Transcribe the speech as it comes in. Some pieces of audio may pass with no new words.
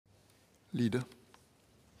Leader.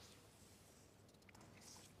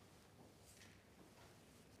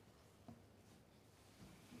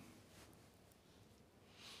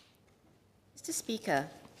 Mr. Speaker,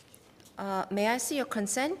 may I see your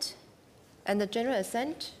consent and the general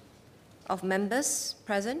assent of members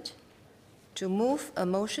present to move a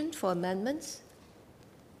motion for amendments?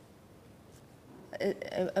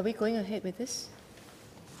 Are we going ahead with this?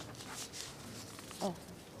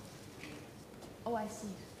 Oh, I see,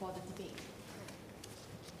 for the debate.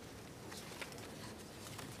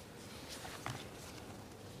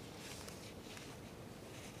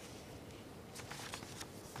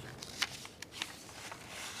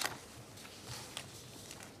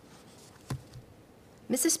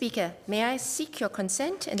 Mr. Speaker, may I seek your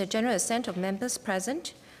consent and the general assent of members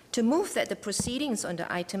present to move that the proceedings on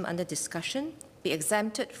the item under discussion be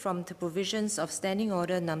exempted from the provisions of Standing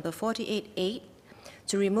Order number 48.8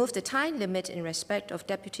 to remove the time limit in respect of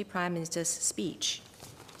Deputy Prime Minister's speech.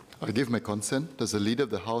 I give my consent. Does the Leader of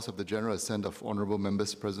the House have the general assent of honourable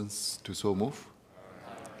members present to so move?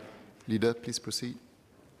 Leader, please proceed.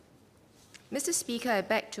 Mr. Speaker, I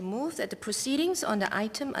beg to move that the proceedings on the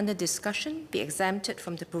item under discussion be exempted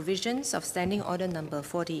from the provisions of Standing Order number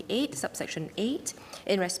 48, subsection 8,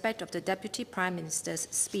 in respect of the Deputy Prime Minister's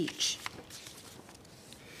speech.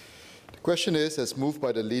 The question is, as moved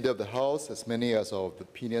by the Leader of the House, as many as of the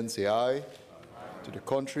opinion say aye. To the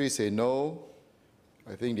contrary, say no.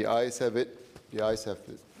 I think the ayes have it. The ayes have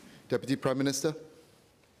it. Deputy Prime Minister.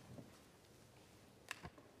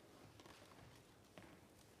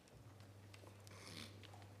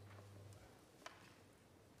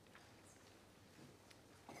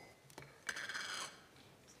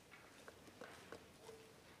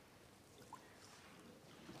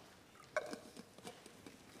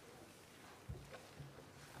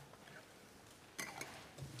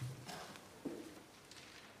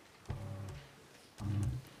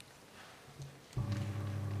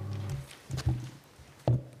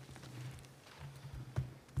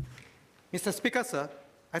 Mr. Speaker, sir,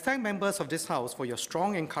 I thank members of this House for your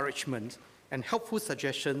strong encouragement and helpful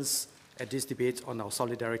suggestions at this debate on our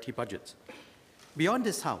solidarity budget. Beyond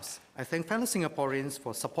this House, I thank fellow Singaporeans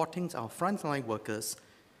for supporting our frontline workers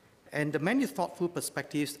and the many thoughtful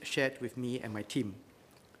perspectives shared with me and my team.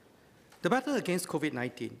 The battle against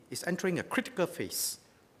COVID-19 is entering a critical phase.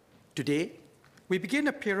 Today, we begin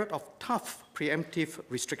a period of tough preemptive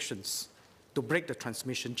restrictions to break the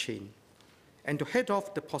transmission chain and to head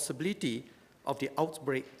off the possibility of the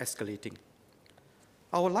outbreak escalating.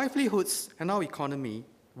 Our livelihoods and our economy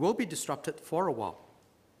will be disrupted for a while,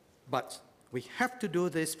 but we have to do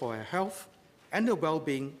this for our health and the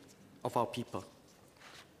well-being of our people.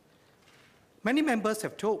 Many members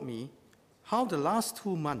have told me how the last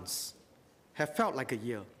 2 months have felt like a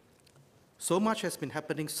year. So much has been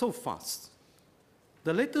happening so fast.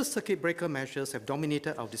 The latest circuit breaker measures have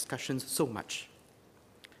dominated our discussions so much.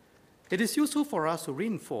 It is useful for us to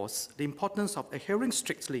reinforce the importance of adhering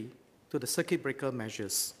strictly to the circuit breaker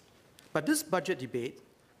measures. But this budget debate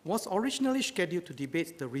was originally scheduled to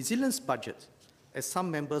debate the resilience budget, as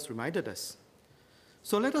some members reminded us.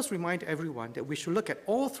 So let us remind everyone that we should look at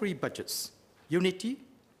all three budgets: unity,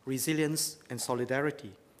 resilience, and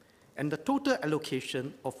solidarity, and the total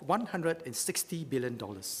allocation of $160 billion.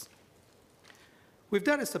 With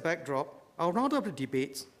that as a backdrop, I'll round up the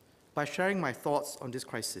debate by sharing my thoughts on this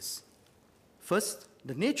crisis. First,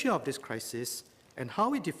 the nature of this crisis and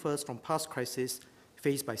how it differs from past crises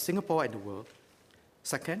faced by Singapore and the world.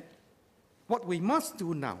 Second, what we must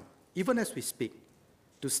do now, even as we speak,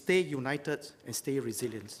 to stay united and stay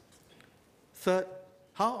resilient. Third,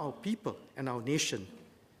 how our people and our nation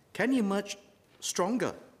can emerge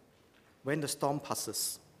stronger when the storm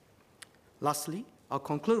passes. Lastly, I'll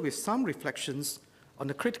conclude with some reflections on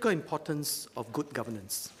the critical importance of good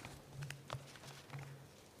governance.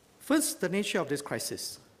 First, the nature of this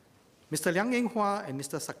crisis. Mr. Liang Eng Hua and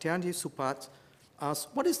Mr. Saktiandi Supat asked,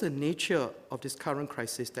 what is the nature of this current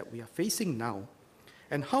crisis that we are facing now,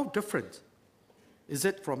 and how different is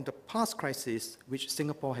it from the past crisis which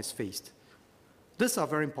Singapore has faced? These are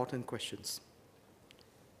very important questions.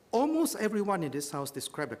 Almost everyone in this House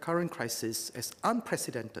described the current crisis as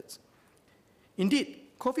unprecedented. Indeed,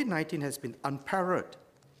 COVID-19 has been unparalleled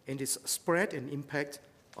in its spread and impact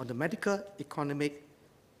on the medical, economic,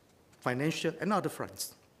 financial, and other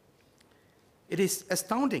fronts. It is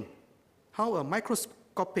astounding how a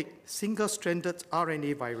microscopic single-stranded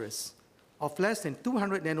RNA virus of less than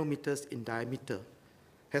 200 nanometers in diameter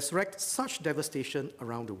has wreaked such devastation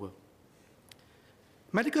around the world.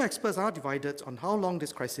 Medical experts are divided on how long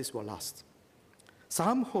this crisis will last.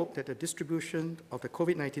 Some hope that the distribution of the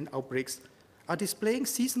COVID-19 outbreaks are displaying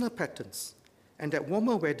seasonal patterns and that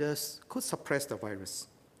warmer weathers could suppress the virus,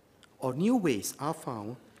 or new ways are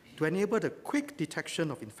found to enable the quick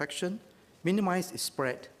detection of infection, minimize its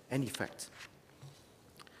spread and effect.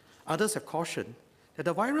 Others have cautioned that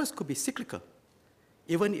the virus could be cyclical.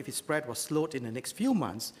 Even if its spread was slowed in the next few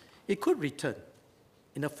months, it could return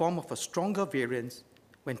in the form of a stronger variant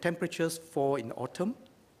when temperatures fall in autumn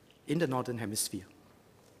in the Northern Hemisphere.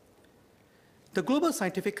 The global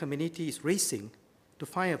scientific community is racing to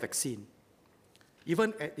find a vaccine.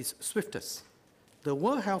 Even at its swiftest, the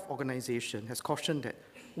World Health Organization has cautioned that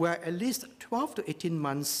we are at least 12 to 18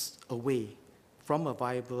 months away from a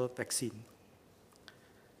viable vaccine.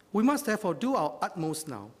 We must therefore do our utmost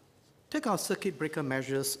now, take our circuit breaker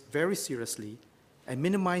measures very seriously, and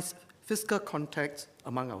minimize physical contact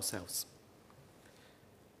among ourselves.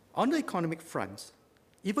 On the economic front,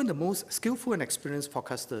 even the most skillful and experienced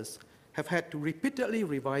forecasters have had to repeatedly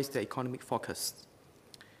revise their economic forecasts.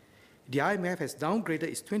 The IMF has downgraded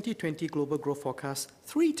its 2020 global growth forecast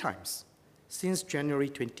 3 times since January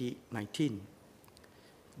 2019.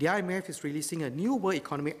 The IMF is releasing a new World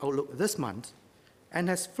Economic Outlook this month and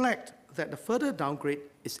has flagged that the further downgrade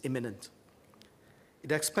is imminent.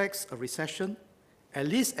 It expects a recession at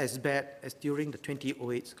least as bad as during the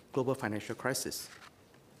 2008 global financial crisis.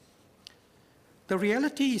 The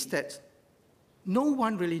reality is that no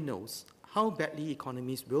one really knows how badly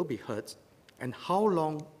economies will be hurt and how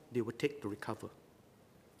long they will take to recover.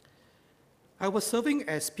 I was serving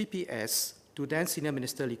as PPS to then Senior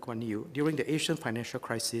Minister Lee Kuan Yew during the Asian financial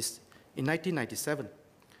crisis in 1997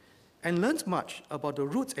 and learned much about the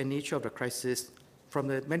roots and nature of the crisis from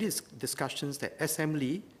the many discussions that SM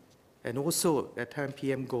Lee and also at time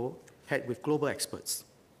PM Goh had with global experts.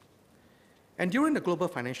 And during the global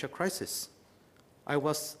financial crisis, I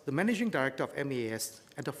was the managing director of MAS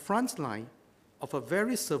at the front line of a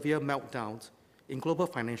very severe meltdown in global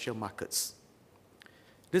financial markets.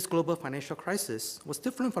 This global financial crisis was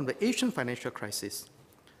different from the Asian financial crisis,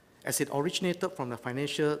 as it originated from the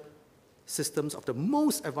financial systems of the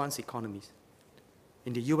most advanced economies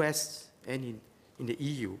in the US and in the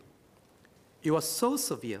EU. It was so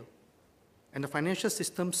severe and the financial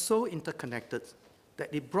system so interconnected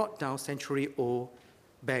that it brought down century-old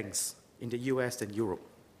banks in the US and Europe.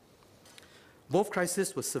 Both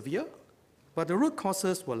crises were severe, but the root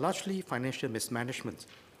causes were largely financial mismanagement,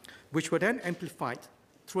 which were then amplified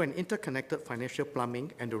through an interconnected financial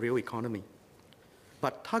plumbing and the real economy.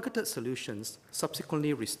 But targeted solutions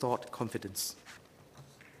subsequently restored confidence.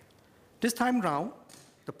 This time round,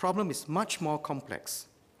 the problem is much more complex.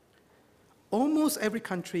 Almost every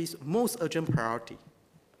country's most urgent priority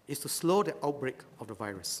is to slow the outbreak of the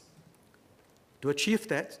virus. To achieve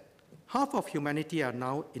that, half of humanity are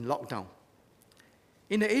now in lockdown.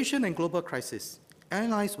 In the Asian and global crisis,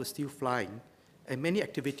 airlines were still flying and many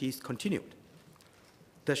activities continued.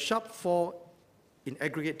 The sharp fall in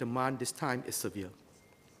aggregate demand this time is severe.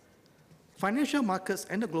 Financial markets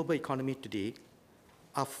and the global economy today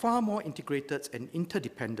are far more integrated and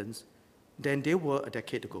interdependent than they were a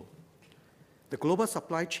decade ago. The global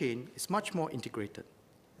supply chain is much more integrated.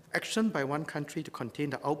 Action by one country to contain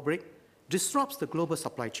the outbreak disrupts the global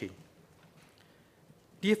supply chain.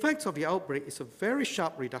 The effects of the outbreak is a very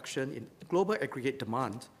sharp reduction in global aggregate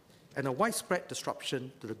demand and a widespread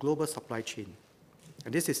disruption to the global supply chain.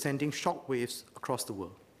 And this is sending shock waves across the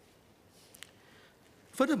world.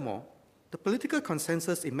 Furthermore, the political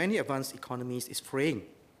consensus in many advanced economies is fraying,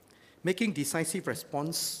 making decisive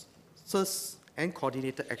responses and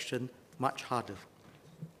coordinated action much harder.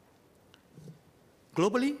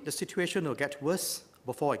 Globally, the situation will get worse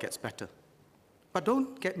before it gets better. But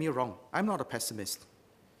don't get me wrong, I'm not a pessimist.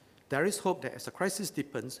 There is hope that as the crisis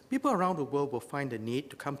deepens, people around the world will find the need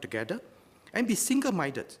to come together and be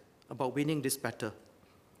single-minded about winning this battle.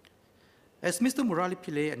 As Mr. Murali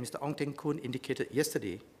Pillay and Mr. Ong Teng Koon indicated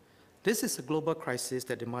yesterday, this is a global crisis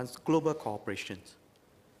that demands global cooperation.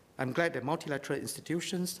 I'm glad that multilateral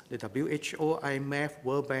institutions, the WHO, IMF,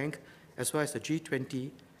 World Bank, as well as the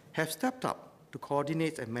G20, have stepped up to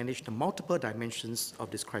coordinate and manage the multiple dimensions of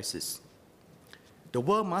this crisis. The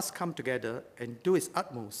world must come together and do its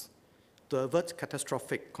utmost to avert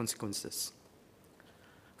catastrophic consequences.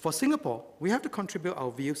 For Singapore, we have to contribute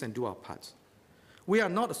our views and do our part. We are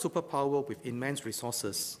not a superpower with immense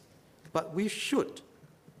resources, but we should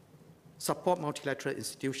support multilateral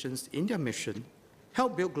institutions in their mission,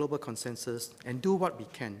 help build global consensus, and do what we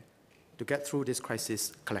can to get through this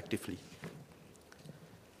crisis collectively.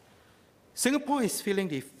 Singapore is feeling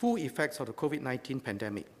the full effects of the COVID-19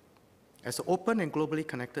 pandemic. As an open and globally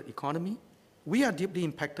connected economy, we are deeply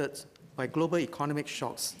impacted by global economic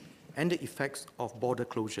shocks and the effects of border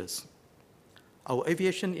closures. Our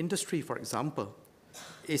aviation industry, for example,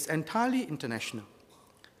 is entirely international.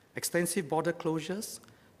 Extensive border closures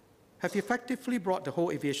have effectively brought the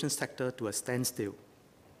whole aviation sector to a standstill.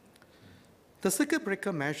 The circuit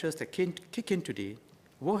breaker measures that kick in today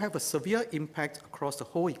will have a severe impact across the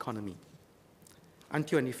whole economy.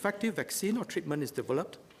 Until an effective vaccine or treatment is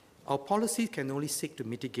developed, our policies can only seek to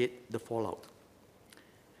mitigate the fallout.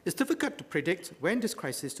 It's difficult to predict when this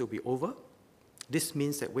crisis will be over. This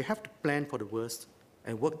means that we have to plan for the worst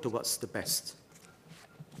and work towards the best.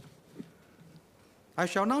 I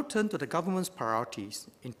shall now turn to the government's priorities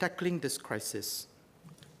in tackling this crisis.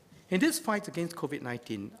 In this fight against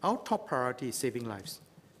COVID-19, our top priority is saving lives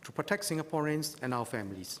to protect Singaporeans and our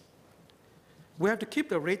families. We have to keep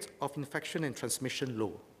the rate of infection and transmission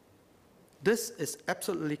low. This is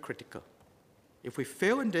absolutely critical. If we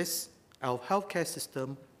fail in this, our healthcare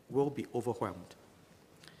system will be overwhelmed.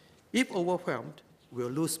 If overwhelmed, we'll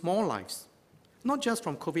lose more lives, not just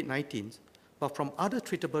from COVID-19, but from other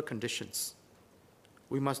treatable conditions.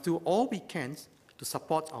 We must do all we can to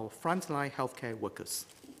support our frontline healthcare workers.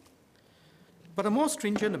 But the more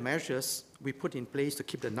stringent the measures we put in place to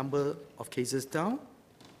keep the number of cases down,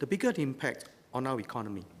 the bigger the impact on our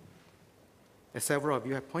economy, as several of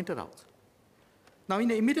you have pointed out. Now, in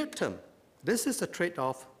the immediate term, this is a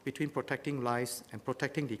trade-off between protecting lives and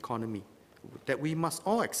protecting the economy that we must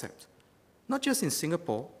all accept, not just in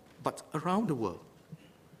Singapore, but around the world.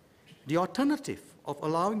 The alternative of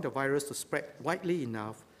allowing the virus to spread widely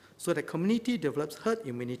enough so that community develops herd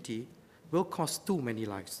immunity will cost too many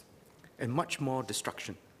lives and much more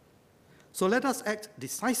destruction. So let us act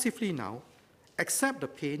decisively now, accept the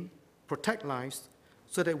pain, protect lives,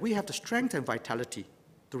 so that we have the strength and vitality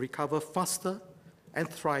to recover faster and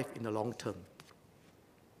thrive in the long term.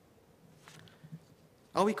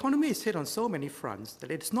 Our economy is hit on so many fronts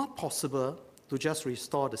that it is not possible to just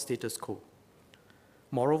restore the status quo.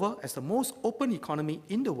 Moreover, as the most open economy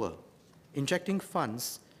in the world, injecting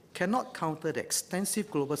funds cannot counter the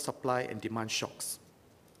extensive global supply and demand shocks.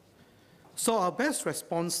 So our best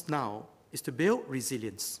response now is to build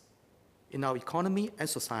resilience in our economy and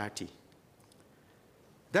society.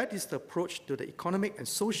 That is the approach to the economic and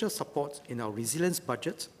social support in our resilience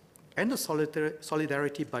budget and the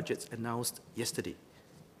solidarity budgets announced yesterday.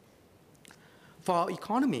 For our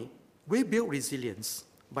economy, we build resilience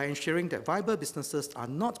by ensuring that viable businesses are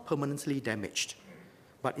not permanently damaged,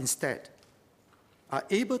 but instead are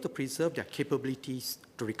able to preserve their capabilities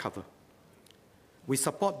to recover. We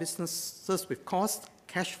support businesses with cost,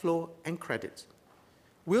 cash flow, and credit.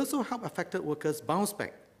 We also help affected workers bounce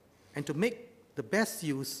back and to make the best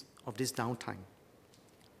use of this downtime.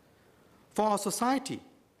 For our society,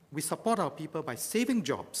 we support our people by saving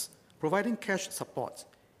jobs, providing cash support,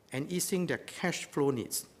 and easing their cash flow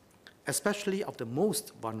needs, especially of the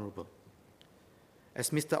most vulnerable. As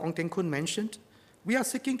Mr. Ong Teng Koon mentioned, we are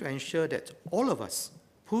seeking to ensure that all of us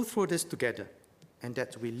pull through this together and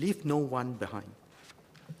that we leave no one behind.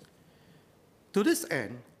 To this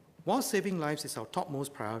end, while saving lives is our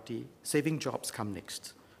topmost priority, saving jobs come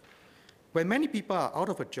next. When many people are out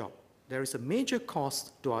of a job, there is a major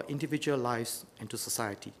cost to our individual lives and to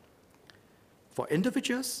society. For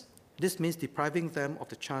individuals, this means depriving them of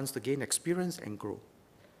the chance to gain experience and grow.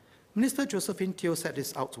 Minister Josephine Teo set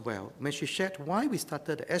this out well when she shared why we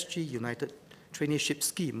started the SG United Traineeship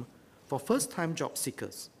Scheme for first-time job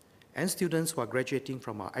seekers and students who are graduating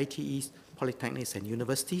from our ITEs, polytechnics, and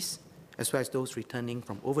universities, as well as those returning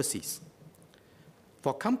from overseas.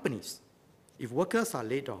 For companies, if workers are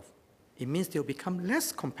laid off, it means they'll become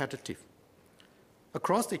less competitive.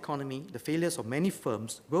 Across the economy, the failures of many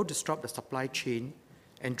firms will disrupt the supply chain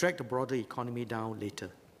and drag the broader economy down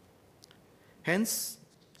later. Hence,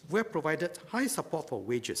 we have provided high support for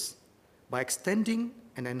wages by extending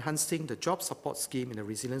and enhancing the job support scheme in the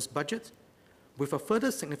resilience budget, with a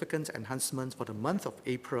further significant enhancement for the month of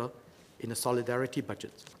April in the solidarity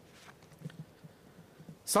budget.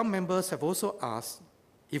 Some members have also asked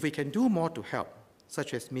if we can do more to help,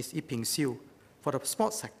 such as Ms. Ee Ping Siu, for the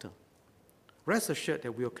sports sector. Rest assured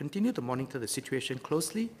that we will continue to monitor the situation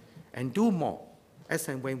closely and do more as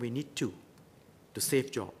and when we need to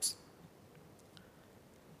save jobs.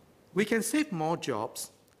 We can save more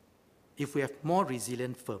jobs if we have more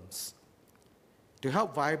resilient firms. To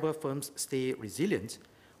help viable firms stay resilient,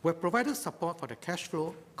 we have provided support for the cash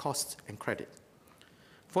flow, costs, and credit.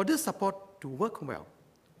 For this support to work well,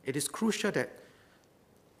 it is crucial that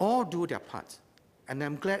all do their part, and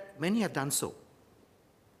I'm glad many have done so.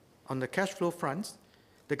 On the cash flow front,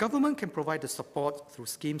 the government can provide the support through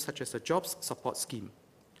schemes such as the Jobs Support Scheme.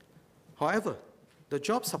 However, the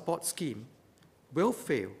Job Support Scheme will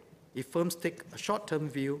fail if firms take a short-term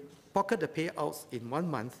view pocket the payouts in 1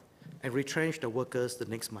 month, and retrench the workers the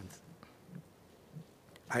next month.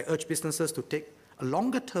 I urge businesses to take a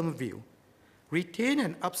longer-term view, retain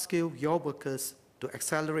and upskill your workers to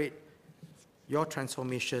accelerate your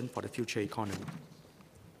transformation for the future economy.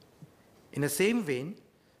 In the same vein,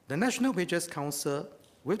 the National Wages Council,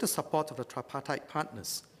 with the support of the tripartite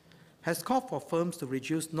partners, has called for firms to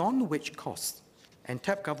reduce non-wage costs and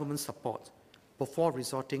tap government support before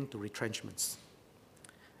resorting to retrenchments.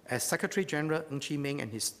 As Secretary General Ng Chee Meng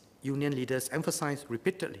and his union leaders emphasized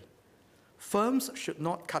repeatedly, firms should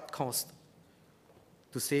cut costs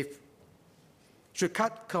to save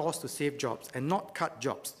jobs and not cut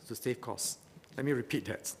jobs to save costs. Let me repeat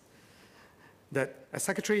that. That as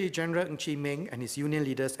Secretary General Ng Chee Meng and his union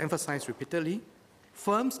leaders emphasized repeatedly,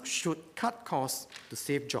 firms should cut costs to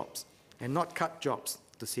save jobs and not cut jobs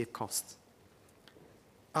to save costs.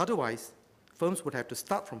 Otherwise, firms would have to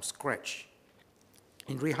start from scratch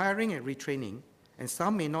in rehiring and retraining, and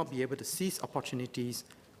some may not be able to seize opportunities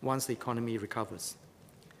once the economy recovers.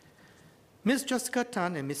 Ms. Jessica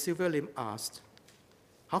Tan and Ms. Sylvia Lim asked,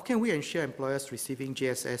 how can we ensure employers receiving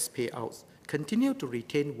JSS payouts continue to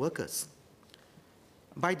retain workers?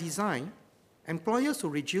 By design, employers who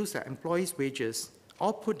reduce their employees' wages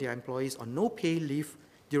or put their employees on no-pay leave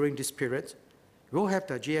during this period will have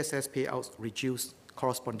their JSS payouts reduced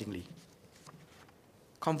correspondingly.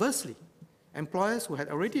 Conversely, employers who had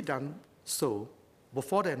already done so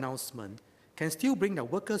before the announcement can still bring their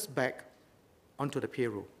workers back onto the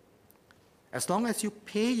payroll. As long as you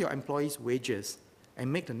pay your employees' wages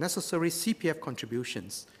and make the necessary CPF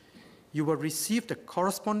contributions, you will receive the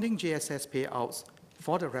corresponding JSS payouts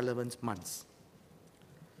for the relevant months.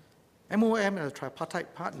 MOM and the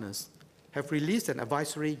tripartite partners have released an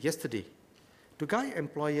advisory yesterday to guide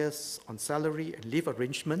employers on salary and leave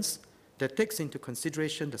arrangements that takes into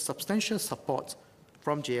consideration the substantial support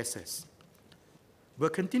from JSS. We'll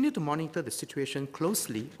continue to monitor the situation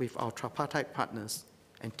closely with our tripartite partners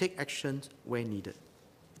and take action where needed.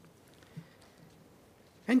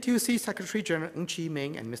 NTUC Secretary General Ng Chee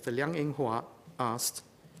Meng and Mr. Liang Eng Hwa asked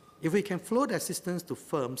if we can flow the assistance to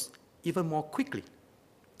firms even more quickly.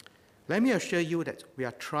 Let me assure you that we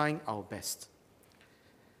are trying our best.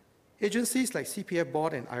 Agencies like CPF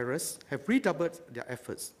Board and IRAS have redoubled their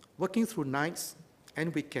efforts, working through nights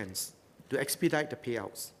and weekends to expedite the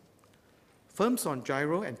payouts. Firms on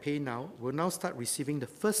Gyro and PayNow will now start receiving the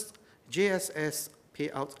first JSS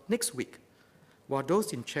payout next week, while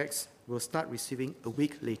those in checks will start receiving a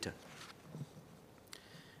week later.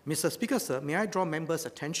 Mr. Speaker, sir, may I draw members'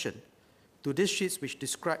 attention to these sheets which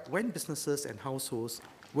describe when businesses and households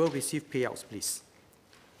will receive payouts, please.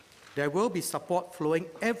 There will be support flowing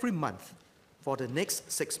every month for the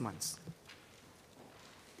next 6 months.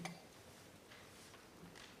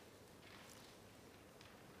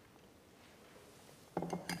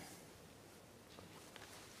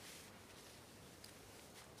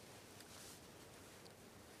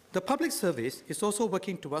 The Public Service is also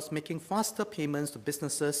working towards making faster payments to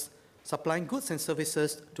businesses supplying goods and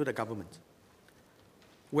services to the government.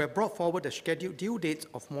 We have brought forward the scheduled due dates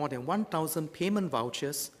of more than 1,000 payment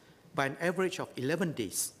vouchers by an average of 11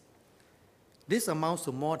 days. This amounts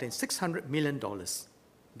to more than $600 million,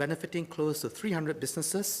 benefiting close to 300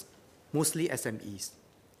 businesses, mostly SMEs.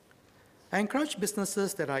 I encourage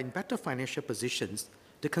businesses that are in better financial positions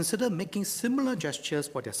to consider making similar gestures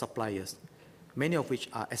for their suppliers, many of which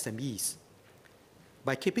are SMEs.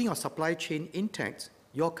 By keeping your supply chain intact,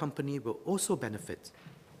 your company will also benefit.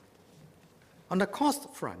 On the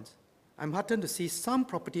cost front, I'm heartened to see some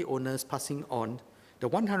property owners passing on the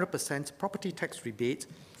 100% property tax rebate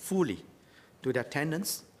fully to their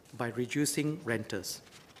tenants by reducing renters.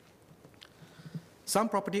 Some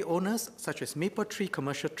property owners, such as Maple Tree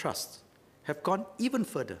Commercial Trust, have gone even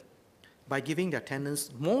further by giving their tenants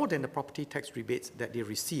more than the property tax rebates that they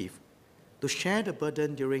receive to share the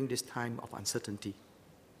burden during this time of uncertainty.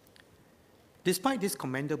 Despite these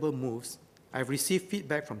commendable moves, I've received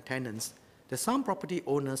feedback from tenants that some property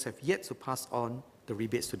owners have yet to pass on the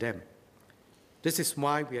rebates to them. This is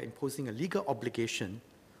why we are imposing a legal obligation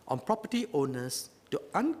on property owners to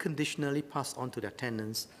unconditionally pass on to their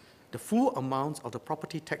tenants the full amount of the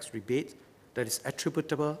property tax rebate that is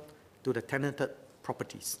attributable to the tenanted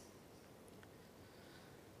properties.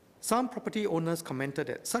 Some property owners commented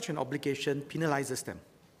that such an obligation penalizes them.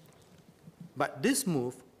 But this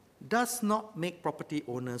move does not make property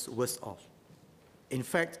owners worse off. In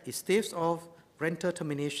fact, it staves off rental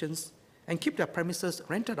terminations and keeps their premises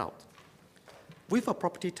rented out. With a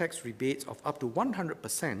property tax rebate of up to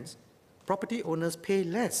 100%, property owners pay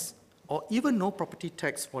less or even no property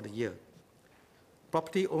tax for the year.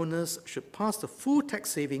 property owners should pass the full tax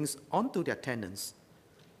savings on to their tenants,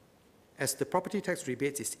 as the property tax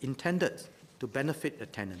rebate is intended to benefit the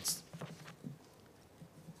tenants.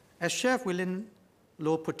 As Chef William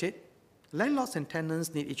Low put it, landlords and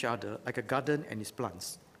tenants need each other like a garden and its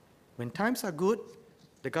plants. When times are good,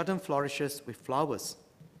 the garden flourishes with flowers.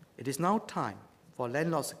 It is now time for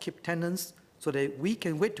landlords to keep tenants so that we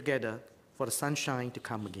can wait together for the sunshine to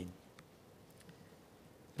come again.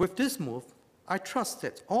 With this move, I trust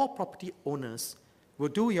that all property owners will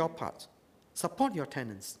do your part, support your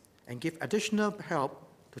tenants, and give additional help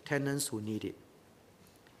to tenants who need it.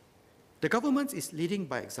 The government is leading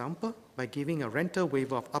by example by giving a rental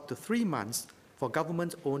waiver of up to 3 months for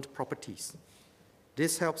government-owned properties.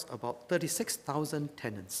 This helps about 36,000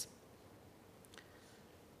 tenants.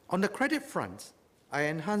 On the credit front, I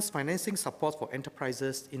enhanced financing support for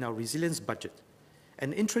enterprises in our resilience budget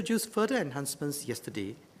and introduced further enhancements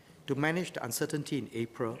yesterday to manage the uncertainty in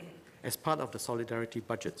April as part of the solidarity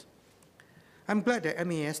budget. I'm glad that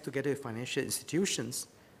MAS, together with financial institutions,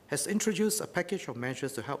 has introduced a package of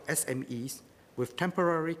measures to help SMEs with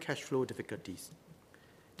temporary cash flow difficulties.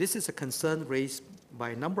 This is a concern raised by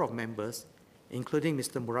a number of members, including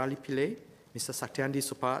Mr. Murali Pillai, Mr. Satyandi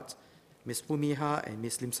Supat, Ms. Fumiha, and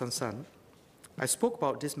Ms. Lim San San. I spoke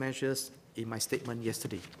about these measures in my statement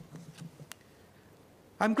yesterday.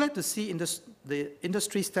 I'm glad to see the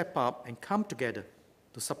industry step up and come together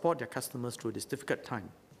to support their customers through this difficult time.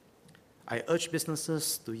 I urge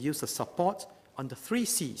businesses to use the support on the 3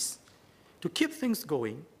 C's to keep things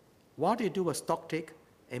going while they do a stocktake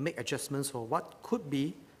and make adjustments for what could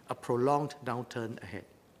be a prolonged downturn ahead.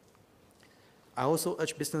 I also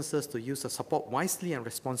urge businesses to use the support wisely and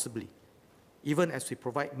responsibly, even as we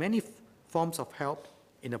provide many forms of help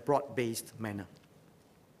in a broad-based manner.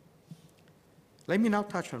 Let me now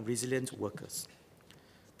touch on resilient workers.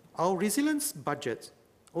 Our resilience budget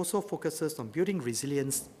also focuses on building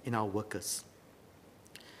resilience in our workers.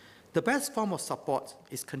 The best form of support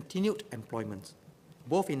is continued employment,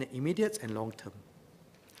 both in the immediate and long term.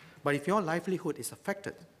 But if your livelihood is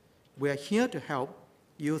affected, we are here to help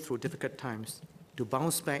you through difficult times to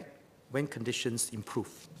bounce back when conditions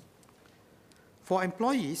improve. For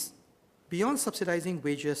employees, beyond subsidizing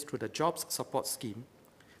wages through the Jobs Support Scheme,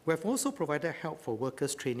 we have also provided help for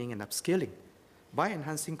workers' training and upskilling by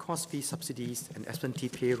enhancing cost fee subsidies and absentee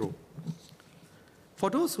payroll. For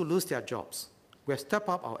those who lose their jobs, we have stepped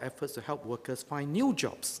up our efforts to help workers find new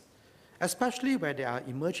jobs, especially where there are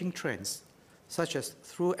emerging trends, such as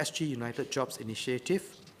through SG United Jobs Initiative,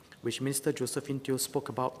 which Minister Josephine Teo spoke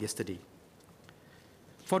about yesterday.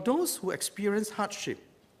 For those who experience hardship,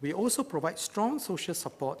 we also provide strong social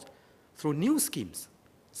support through new schemes,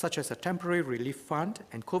 such as a temporary relief fund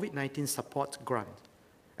and COVID-19 support grant,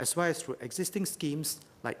 as well as through existing schemes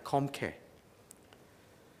like ComCare.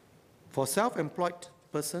 For self-employed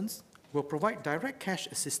persons, we'll provide direct cash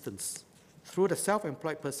assistance through the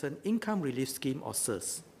Self-Employed Person Income Relief Scheme, or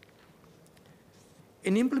SIRS.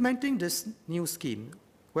 In implementing this new scheme,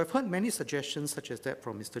 we have heard many suggestions, such as that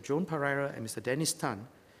from Mr. Joan Pereira and Mr. Dennis Tan,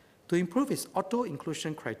 to improve its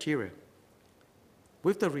auto-inclusion criteria.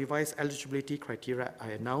 With the revised eligibility criteria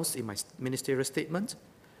I announced in my ministerial statement,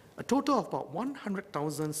 a total of about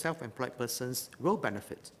 100,000 self-employed persons will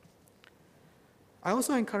benefit. I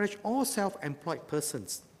also encourage all self-employed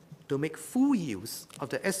persons to make full use of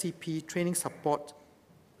the SEP training support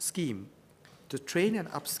scheme to train and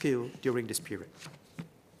upskill during this period.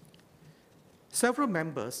 Several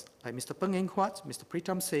members, like Mr. Peng Eng Huat, Mr.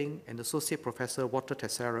 Pritam Singh, and Associate Professor Walter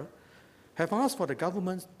Tessera, have asked for the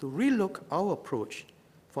government to relook our approach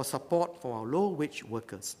for support for our low-wage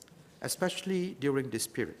workers, especially during this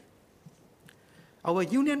period. Our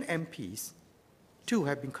union MPs, too,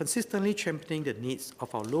 have been consistently championing the needs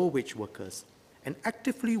of our low-wage workers and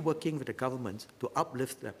actively working with the government to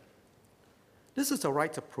uplift them. This is the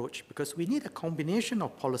right approach because we need a combination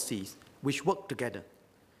of policies which work together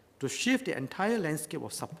to shift the entire landscape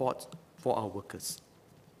of support for our workers.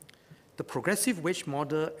 The progressive wage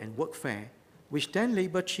model and workfare, which then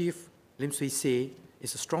Labour Chief Lim Swee Keat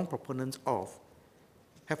is a strong proponent of,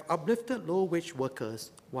 have uplifted low-wage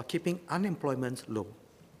workers while keeping unemployment low.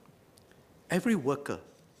 Every worker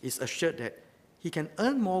is assured that he can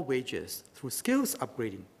earn more wages through skills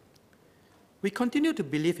upgrading. We continue to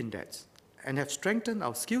believe in that and have strengthened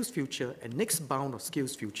our Skills Future and Next Bound of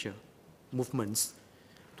Skills Future movements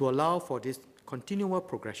to allow for this continual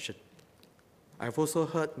progression. I've also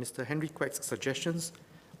heard Mr. Henry Quek's suggestions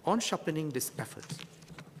on sharpening this effort.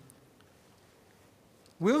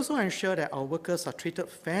 We also ensure that our workers are treated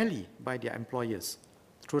fairly by their employers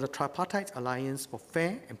through the Tripartite Alliance for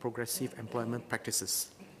Fair and Progressive Employment Practices,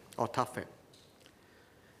 or TAFEP.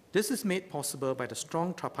 This is made possible by the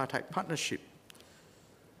strong tripartite partnership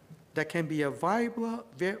that can be a viable,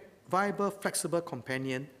 flexible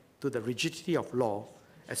companion to the rigidity of law,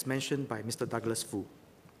 as mentioned by Mr. Douglas Foo.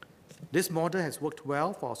 This model has worked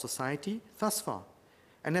well for our society thus far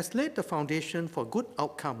and has laid the foundation for good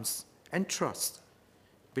outcomes and trust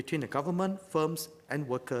between the government, firms, and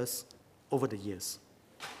workers over the years.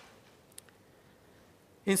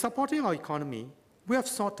 In supporting our economy, we have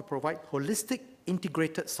sought to provide holistic,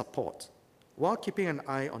 integrated support while keeping an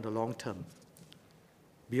eye on the long term.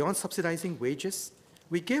 Beyond subsidizing wages,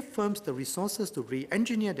 we gave firms the resources to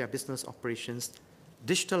re-engineer their business operations,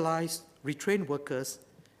 digitalize, retrain workers,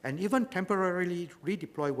 and even temporarily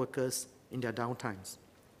redeploy workers in their downtimes.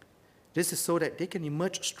 This is so that they can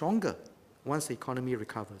emerge stronger once the economy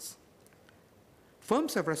recovers.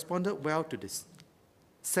 Firms have responded well to this.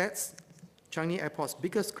 SATS, Changi Airport's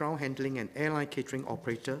biggest ground handling and airline catering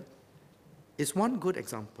operator, is one good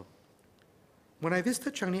example. When I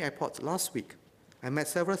visited Changi Airport last week, I met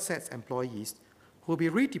several SATS employees who will be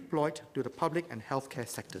redeployed to the public and healthcare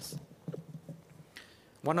sectors.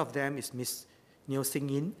 One of them is Ms. Neo Sing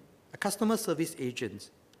Yin, a customer service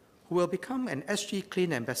agent who will become an SG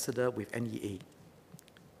Clean ambassador with NEA.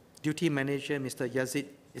 Duty manager Mr. Yazid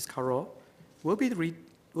Iskaro will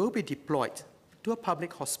be deployed to a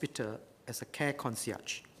public hospital as a care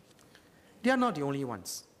concierge. They are not the only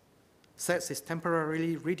ones. SATS is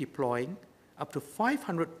temporarily redeploying up to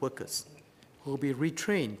 500 workers who will be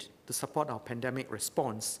retrained to support our pandemic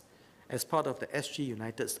response as part of the SG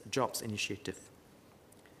United's Jobs Initiative.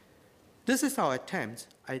 This is our attempt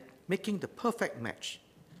at making the perfect match,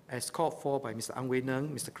 as called for by Mr. Ang Wei Neng,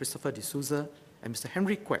 Mr. Christopher D'Souza, and Mr.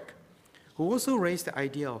 Henry Kwek, who also raised the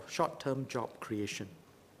idea of short-term job creation.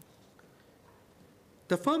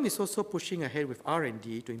 The firm is also pushing ahead with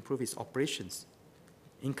R&D to improve its operations.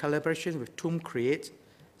 In collaboration with TUM Create,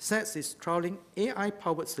 SATS is trialing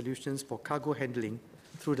AI-powered solutions for cargo handling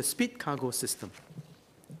through the Speed Cargo system.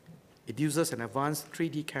 It uses an advanced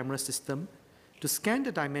 3D camera system to scan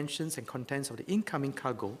the dimensions and contents of the incoming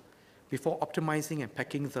cargo before optimizing and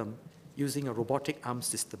packing them using a robotic arm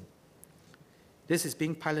system. This is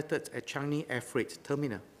being piloted at Changi Air Freight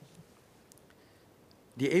Terminal.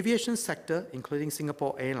 The aviation sector, including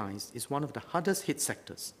Singapore Airlines, is one of the hardest hit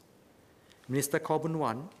sectors. Minister Corbin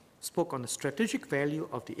Wan spoke on the strategic value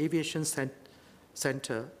of the aviation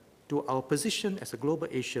center to our position as a global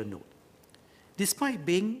Asia node. Despite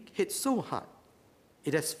being hit so hard,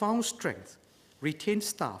 it has found strength, retained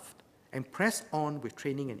staff, and pressed on with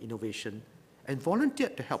training and innovation, and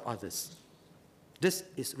volunteered to help others. This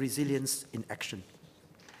is resilience in action.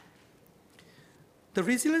 The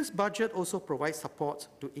resilience budget also provides support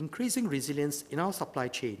to increasing resilience in our supply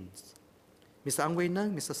chains. Mr. Ang Wei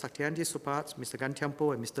Neng, Mr. Satyendra Supat, Mr. Gan Thiam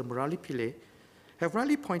Poh, and Mr. Murali Pillai have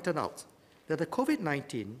rightly pointed out that the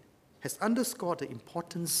COVID-19 has underscored the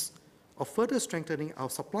importance of further strengthening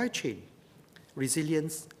our supply chain,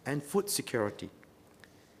 resilience, and food security.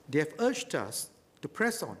 They have urged us to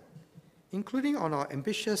press on, including on our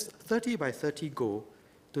ambitious 30 by 30 goal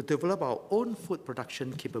to develop our own food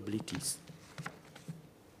production capabilities.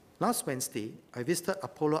 Last Wednesday, I visited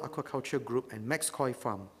Apollo Aquaculture Group and Max Koi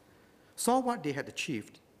Farm, saw what they had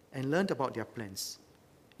achieved, and learned about their plans.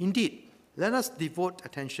 Indeed, let us devote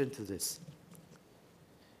attention to this.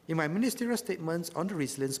 In my ministerial statements on the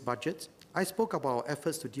resilience budget, I spoke about our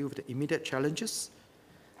efforts to deal with the immediate challenges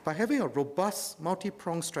by having a robust,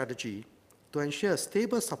 multi-pronged strategy to ensure a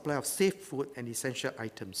stable supply of safe food and essential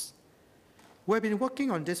items. We have been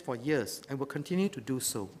working on this for years and will continue to do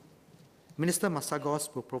so. Minister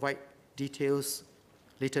Masagos will provide details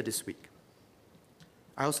later this week.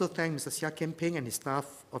 I also thank Mr. Seah Kian Peng and his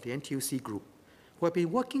staff of the NTUC Group, who have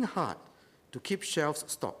been working hard to keep shelves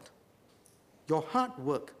stocked. Your hard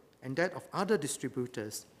work and that of other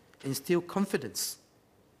distributors instill confidence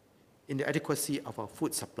in the adequacy of our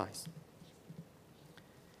food supplies.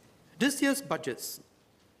 This year's budgets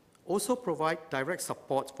also provide direct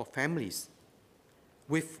support for families,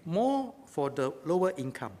 with more for the lower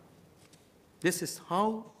income. This is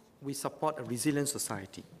how we support a resilient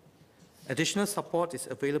society. Additional support is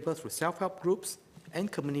available through self-help groups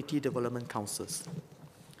and community development councils.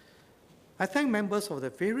 I thank members for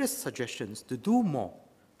the various suggestions to do more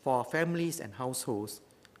for our families and households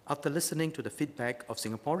after listening to the feedback of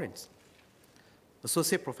Singaporeans.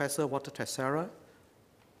 Associate Professor Walter Tessera,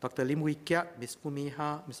 Dr. Lim Swee Keat, Ms. Fumi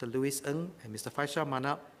Ha, Mr. Louis Ng, and Mr. Faisal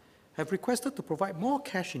Manap have requested to provide more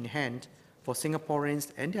cash in hand for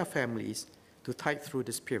Singaporeans and their families to tide through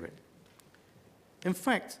this period. In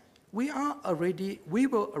fact, we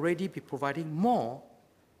will already be providing more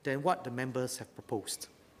than what the members have proposed.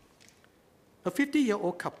 A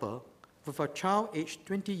 50-year-old couple with a child aged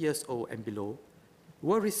 20 years old and below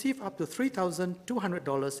will receive up to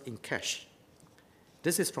 $3,200 in cash.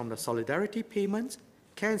 This is from the Solidarity Payment,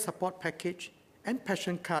 Care and Support Package, and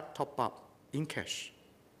Passion Card top-up in cash.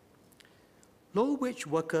 Low-wage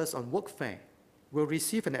workers on workfare will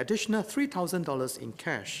receive an additional $3,000 in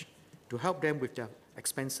cash to help them with their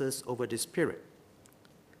expenses over this period.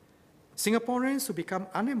 Singaporeans who become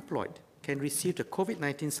unemployed can receive the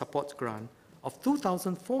COVID-19 support grant of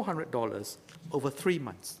 $2,400 over 3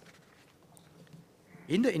 months.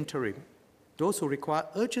 In the interim, those who require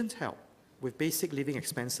urgent help with basic living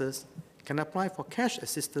expenses can apply for cash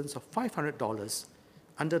assistance of $500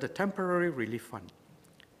 under the Temporary Relief Fund.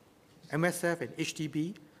 MSF and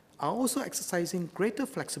HDB are also exercising greater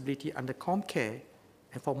flexibility under ComCare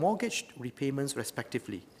and for mortgage repayments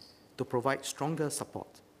respectively to provide stronger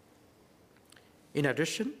support. In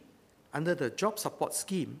addition, under the Job Support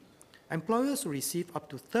Scheme, employers will receive up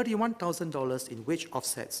to $31,000 in wage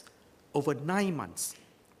offsets over 9 months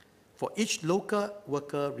for each local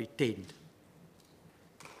worker retained.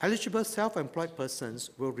 Eligible self-employed persons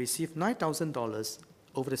will receive $9,000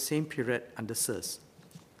 over the same period under SIRS.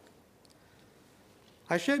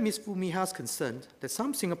 I share Ms. Fumiha's concern that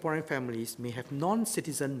some Singaporean families may have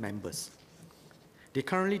non-citizen members. They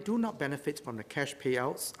currently do not benefit from the cash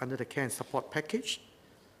payouts under the Care and Support Package,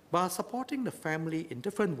 but are supporting the family in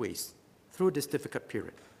different ways through this difficult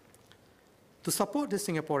period. To support the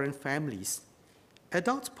Singaporean families,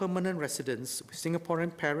 adult permanent residents with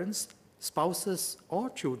Singaporean parents, spouses, or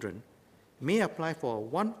children may apply for a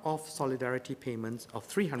one-off solidarity payment of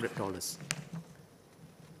 $300.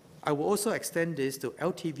 I will also extend this to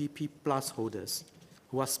LTVP Plus holders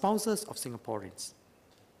who are spouses of Singaporeans.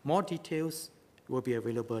 More details will be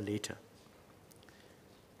available later.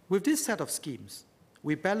 With this set of schemes,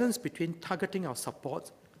 we balance between targeting our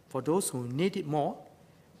support for those who need it more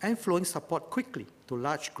and flowing support quickly to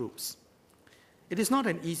large groups. It is not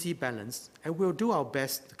an easy balance, and we'll do our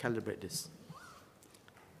best to calibrate this.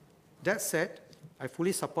 That said, I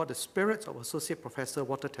fully support the spirit of Associate Professor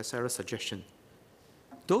Walter Tessera's suggestion.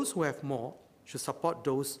 Those who have more should support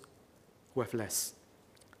those who have less.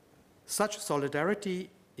 Such solidarity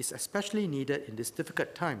is especially needed in these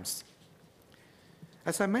difficult times.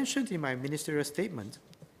 As I mentioned in my ministerial statement,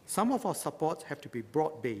 some of our support have to be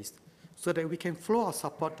broad-based so that we can flow our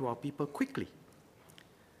support to our people quickly.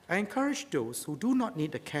 I encourage those who do not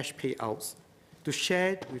need the cash payouts to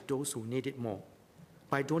share it with those who need it more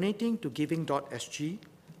by donating to giving.sg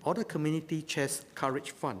or the Community Chest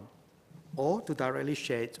Courage Fund, or to directly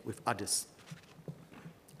share it with others.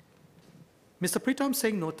 Mr. Pritam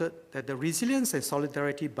Singh noted that the resilience and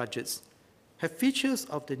solidarity budgets have features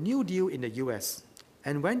of the New Deal in the US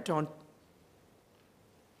and went on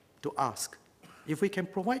to ask if we can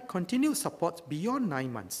provide continued support beyond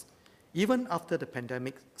 9 months, even after the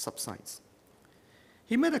pandemic subsides.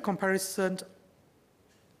 He made a comparison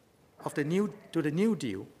of the New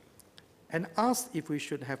Deal and asked if we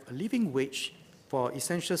should have a living wage for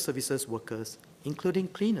essential services workers, including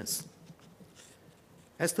cleaners.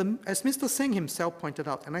 As Mr. Singh himself pointed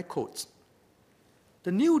out, and I quote,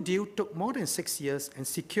 "The New Deal took more than 6 years and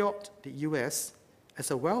secured the US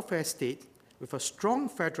as a welfare state with a strong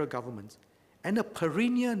federal government and a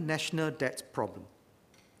perennial national debt problem."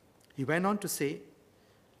 He went on to say,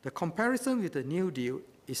 "The comparison with the New Deal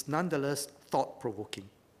is nonetheless thought-provoking."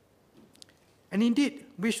 And indeed,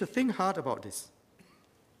 we should think hard about this.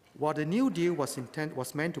 While the New Deal was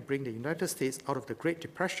meant to bring the United States out of the Great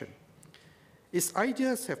Depression, its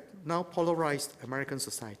ideas have now polarized American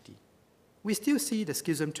society. We still see the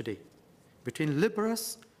schism today between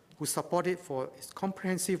liberals who support it for its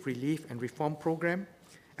comprehensive relief and reform program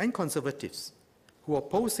and conservatives who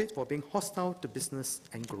oppose it for being hostile to business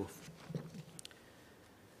and growth.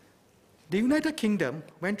 The United Kingdom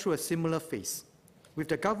went through a similar phase, with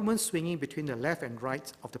the government swinging between the left and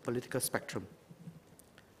right of the political spectrum.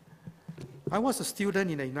 I was a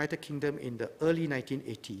student in the United Kingdom in the early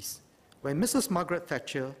 1980s, when Mrs. Margaret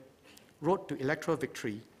Thatcher rode to electoral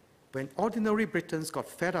victory when ordinary Britons got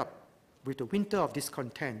fed up with the winter of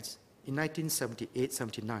discontent in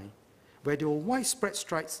 1978-79, where there were widespread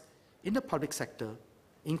strikes in the public sector,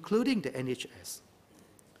 including the NHS.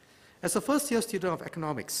 As a first-year student of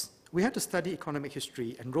economics, we had to study economic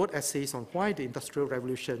history and wrote essays on why the Industrial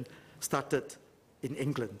Revolution started in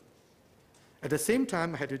England. At the same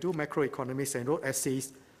time, I had to do macroeconomics and wrote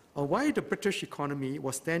essays on why the British economy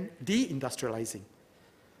was then deindustrializing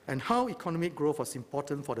and how economic growth was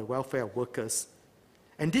important for the welfare of workers,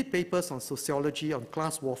 and did papers on sociology on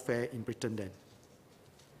class warfare in Britain then.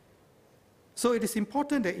 So it is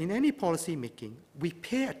important that in any policy making, we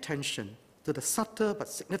pay attention to the subtle but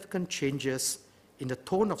significant changes in the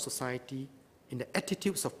tone of society, in the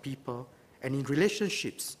attitudes of people, and in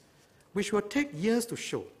relationships, which will take years to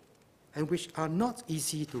show and which are not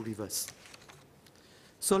easy to reverse.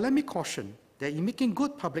 So let me caution that in making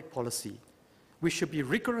good public policy, we should be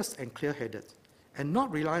rigorous and clear-headed and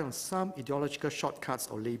not rely on some ideological shortcuts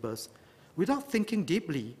or labels without thinking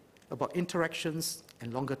deeply about interactions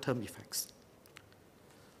and longer-term effects.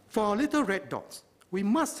 For our little red dots, we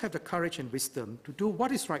must have the courage and wisdom to do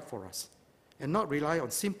what is right for us and not rely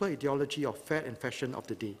on simple ideology or fad and fashion of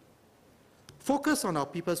the day. Focus on our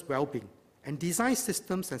people's well-being and design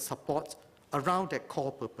systems and support around that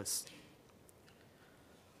core purpose.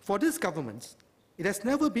 For this government, it has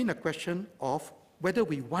never been a question of whether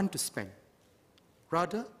we want to spend.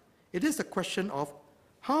 Rather, it is a question of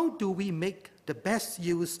how do we make the best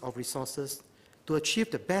use of resources to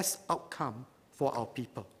achieve the best outcome for our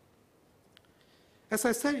people. As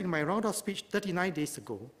I said in my roundup speech 39 days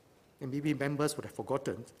ago, and maybe members would have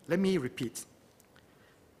forgotten, let me repeat.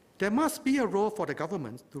 There must be a role for the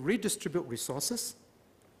government to redistribute resources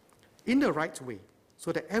in the right way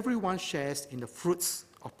so that everyone shares in the fruits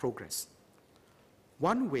of progress.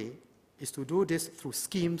 One way is to do this through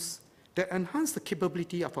schemes that enhance the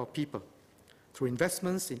capability of our people, through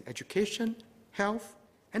investments in education, health,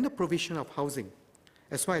 and the provision of housing,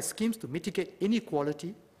 as well as schemes to mitigate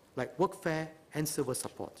inequality like workfare and civil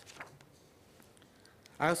support.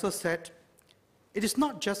 I also said, it is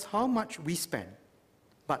not just how much we spend,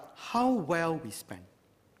 but how well we spend.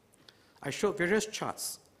 I showed various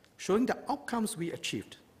charts showing the outcomes we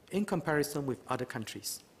achieved in comparison with other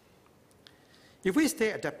countries. If we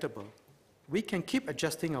stay adaptable, we can keep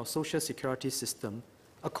adjusting our social security system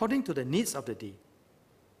according to the needs of the day.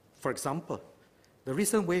 For example, the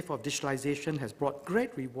recent wave of digitalization has brought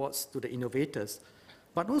great rewards to the innovators,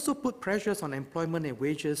 but also put pressures on employment and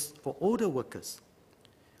wages for older workers.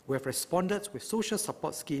 We have responded with social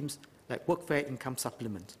support schemes like workfare income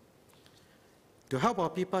supplement. To help our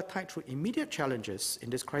people tide through immediate challenges in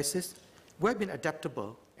this crisis, we have been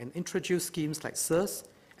adaptable and introduced schemes like CSRS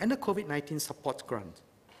and the COVID-19 support grant.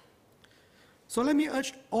 So let me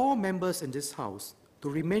urge all members in this House to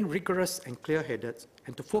remain rigorous and clear-headed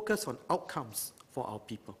and to focus on outcomes for our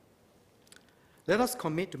people. Let us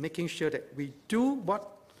commit to making sure that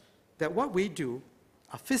what we do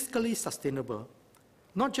are fiscally sustainable,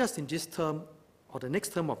 not just in this term or the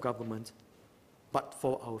next term of government, but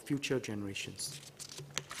for our future generations.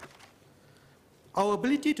 Our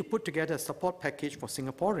ability to put together a support package for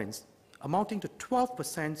Singaporeans amounting to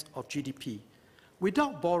 12% of GDP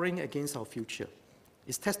without borrowing against our future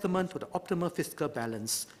is testament to the optimal fiscal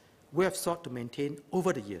balance we have sought to maintain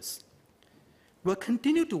over the years. We'll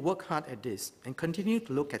continue to work hard at this and continue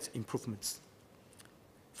to look at improvements.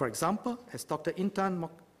 For example, as Dr. Intan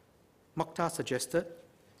Mokhtar suggested,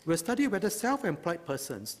 we'll study whether self-employed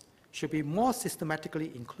persons should be more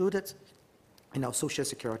systematically included in our social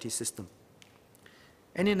security system.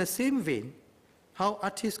 And in the same vein, how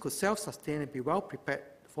artists could self-sustain and be well prepared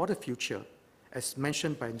for the future, as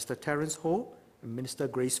mentioned by Mr. Terence Ho and Minister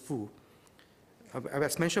Grace Fu.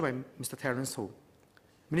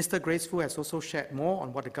 Minister Grace Fu has also shared more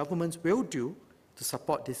on what the government will do to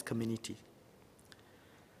support this community.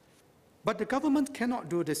 But the government cannot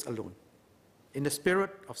do this alone. In the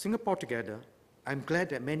spirit of Singapore Together, I'm glad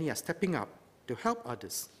that many are stepping up to help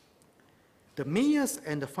others. The mayors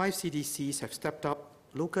and the 5 CDCs have stepped up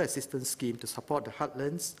local assistance scheme to support the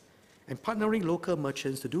heartlands and partnering local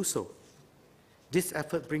merchants to do so. This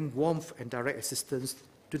effort brings warmth and direct assistance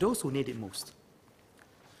to those who need it most.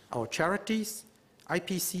 Our charities,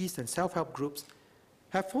 IPCs, and self-help groups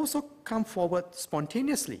have also come forward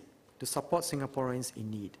spontaneously to support Singaporeans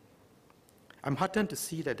in need. I'm heartened to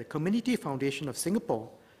see that the Community Foundation of Singapore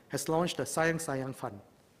has launched the Sayang Sayang Fund.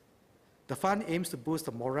 The fund aims to boost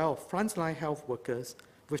the morale of frontline health workers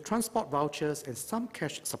with transport vouchers and some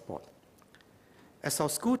cash support. As our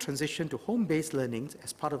school transition to home-based learning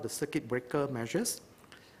as part of the circuit breaker measures,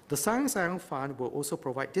 the Sayang Sayang Fund will also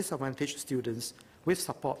provide disadvantaged students with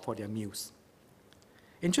support for their meals.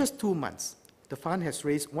 In just 2 months, the fund has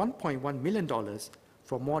raised $1.1 million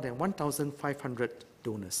from more than 1,500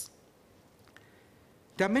 donors.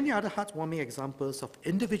 There are many other heartwarming examples of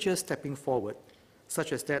individuals stepping forward,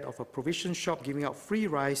 such as that of a provision shop giving out free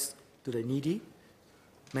rice to the needy,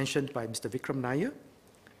 mentioned by Mr. Vikram Nair.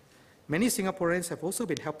 Many Singaporeans have also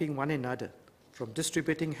been helping one another, from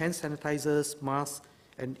distributing hand sanitizers, masks,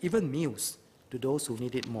 and even meals to those who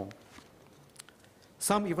need it more.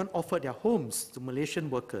 Some even offered their homes to Malaysian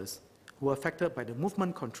workers who were affected by the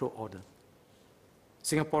movement control order.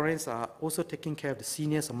 Singaporeans are also taking care of the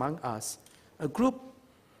seniors among us, a group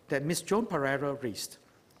that Ms. Joan Pereira raised.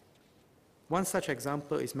 One such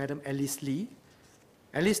example is Madam Alice Lee.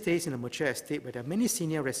 Alice stays in a mature estate where there are many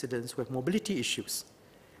senior residents who have mobility issues,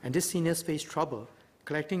 and these seniors face trouble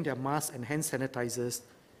collecting their masks and hand sanitizers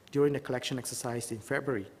during the collection exercise in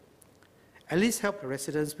February. Alice helped the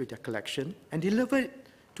residents with their collection and delivered it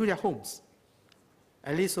to their homes.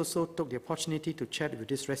 Alice also took the opportunity to chat with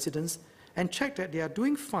these residents and check that they are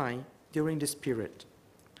doing fine during this period.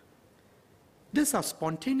 These are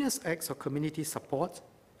spontaneous acts of community support,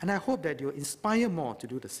 and I hope that you will inspire more to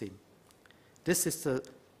do the same. This is the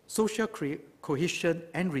social cohesion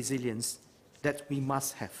and resilience that we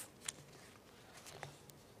must have.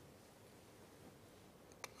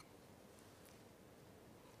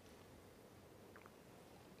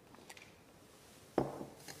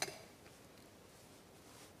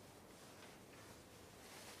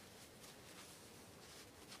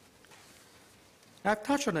 I've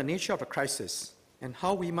touched on the nature of the crisis and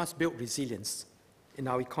how we must build resilience in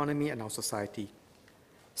our economy and our society.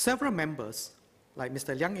 Several members, like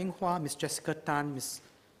Mr. Liang Eng Hwa, Ms. Jessica Tan,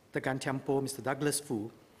 Mr. Gan Thiam Poh, Mr. Douglas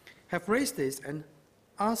Foo, have raised this and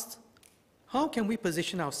asked, how can we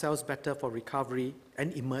position ourselves better for recovery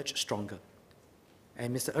and emerge stronger?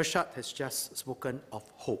 And Mr. Ershad has just spoken of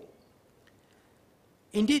hope.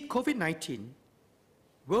 Indeed, COVID-19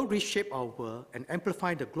 will reshape our world and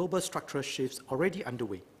amplify the global structural shifts already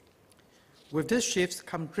underway. With these shifts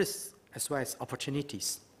come risks as well as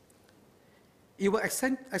opportunities. It will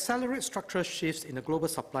accelerate structural shifts in the global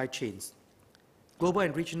supply chains. Global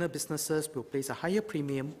and regional businesses will place a higher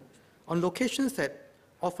premium on locations that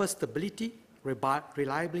offer stability,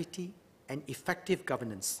 reliability, and effective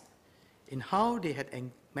governance in how they had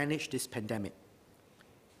managed this pandemic.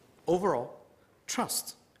 Overall,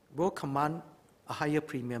 trust will command a higher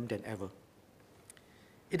premium than ever.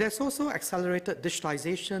 It has also accelerated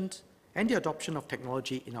digitalization and the adoption of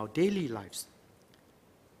technology in our daily lives.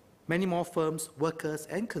 Many more firms, workers,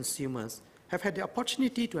 and consumers have had the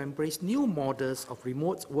opportunity to embrace new models of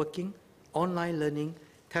remote working, online learning,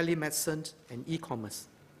 telemedicine, and e-commerce.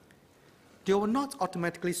 They will not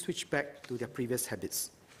automatically switch back to their previous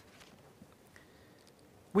habits.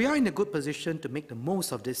 We are in a good position to make the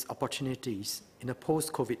most of these opportunities in a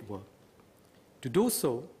post-COVID world. To do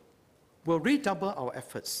so, we'll redouble our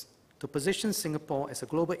efforts to position Singapore as a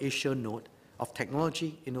global Asia node of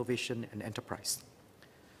technology, innovation, and enterprise.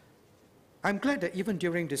 I'm glad that even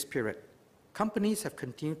during this period, companies have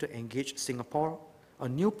continued to engage Singapore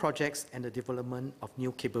on new projects and the development of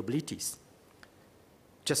new capabilities.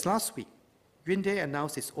 Just last week, Hyundai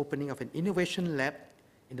announced its opening of an innovation lab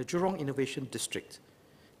in the Jurong Innovation District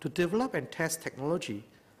to develop and test technology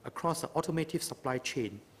across the automotive supply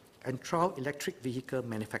chain and trial electric vehicle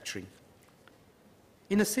manufacturing.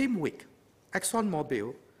 In the same week,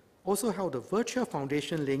 ExxonMobil also held a virtual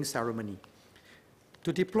foundation laying ceremony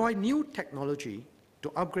to deploy new technology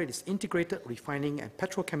to upgrade its integrated refining and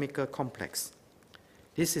petrochemical complex.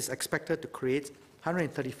 This is expected to create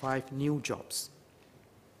 135 new jobs.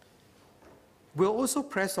 We'll also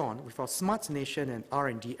press on with our Smart Nation and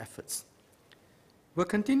R&D efforts. We'll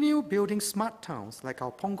continue building smart towns like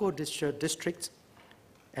our Punggol district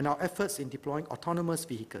and our efforts in deploying autonomous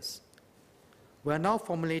vehicles. We are now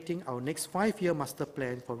formulating our next 5-year master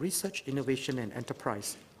plan for research, innovation, and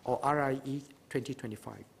enterprise, or RIE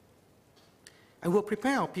 2025. And we'll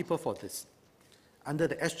prepare our people for this. Under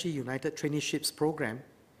the SG United Traineeships Program,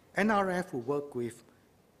 NRF will work with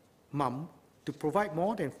MUM to provide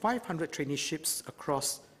more than 500 traineeships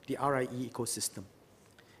across the RIE ecosystem,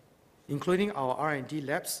 including our R&D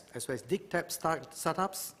labs, as well as DigTab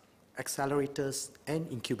startups, accelerators, and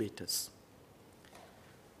incubators.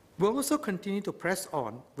 We'll also continue to press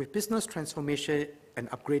on with business transformation and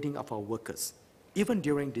upgrading of our workers, even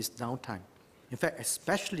during this downtime. In fact,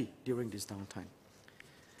 especially during this downtime.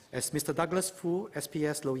 As Mr. Douglas Foo,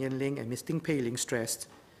 SPS Low Yen Ling, and Ms. Ting Pei Ling stressed,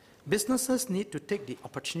 businesses need to take the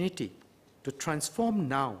opportunity to transform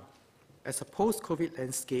now, as a post-COVID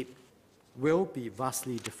landscape will be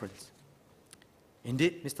vastly different.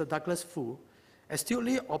 Indeed, Mr. Douglas Foo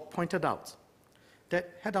astutely pointed out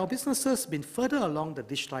that had our businesses been further along the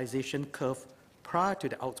digitalization curve prior to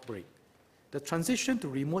the outbreak, the transition to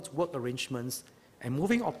remote work arrangements and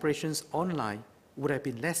moving operations online would have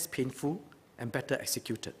been less painful and better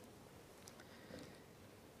executed.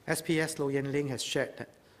 SPS Low Yen Ling has shared that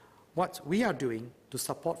what we are doing to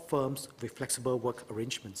support firms with flexible work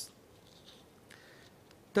arrangements.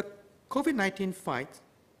 The COVID-19 fight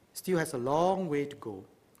still has a long way to go,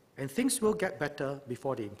 and things will get better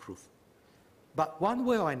before they improve. But one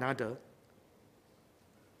way or another,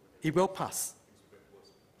 it will pass.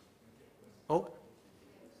 Oh,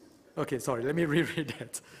 okay, sorry, let me reread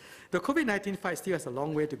that. The COVID-19 fight still has a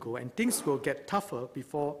long way to go, and things will get tougher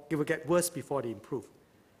before, it will get worse before they improve.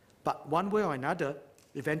 But one way or another,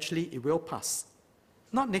 eventually it will pass.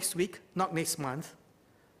 Not next week, not next month,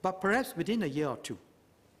 but perhaps within a year or two.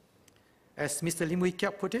 As Mr. Heng Swee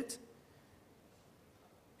Keat put it,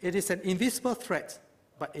 it is an invisible threat,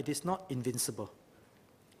 but it is not invincible.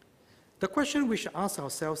 The question we should ask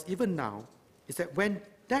ourselves even now is that when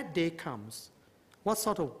that day comes, what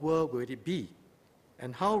sort of world will it be,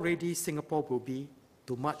 and how ready Singapore will be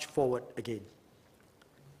to march forward again?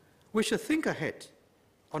 We should think ahead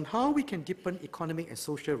on how we can deepen economic and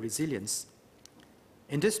social resilience.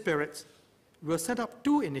 In this spirit, we will set up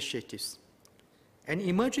two initiatives: an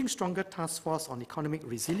emerging stronger task force on economic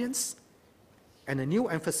resilience and a new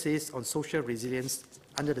emphasis on social resilience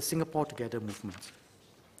under the Singapore Together movement.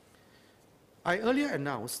 I earlier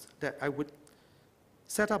announced that I would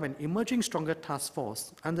set up an emerging stronger task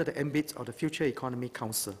force under the ambit of the Future Economy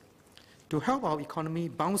Council to help our economy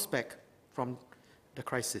bounce back from the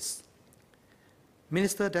crisis.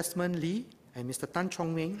 Minister Desmond Lee and Mr. Tan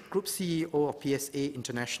Chong Meng, Group CEO of PSA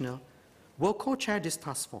International, will co-chair this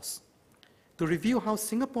task force to review how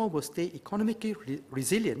Singapore will stay economically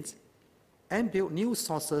resilient and build new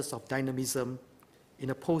sources of dynamism in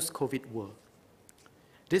a post-COVID world.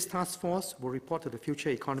 This task force will report to the Future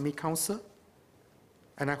Economy Council,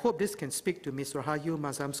 and I hope this can speak to Ms. Rahayu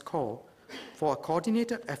Mazam's call for a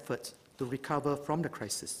coordinated effort to recover from the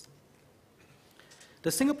crisis.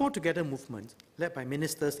 The Singapore Together movement, led by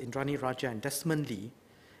Ministers Indrani Raja and Desmond Lee,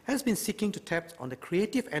 has been seeking to tap on the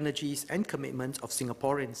creative energies and commitments of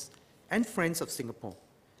Singaporeans and friends of Singapore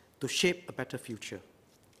to shape a better future.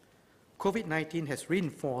 COVID-19 has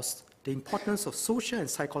reinforced the importance of social and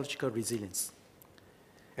psychological resilience.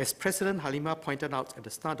 As President Halimah pointed out at the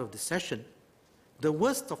start of the session, the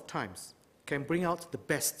worst of times can bring out the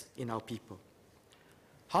best in our people.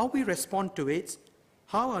 How we respond to it,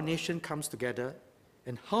 how our nation comes together,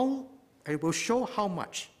 and how it will show how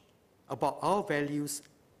much about our values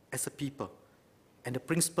as a people and the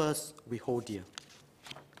principles we hold dear.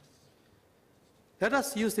 Let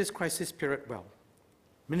us use this crisis period well.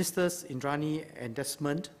 Ministers Indrani and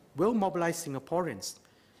Desmond will mobilize Singaporeans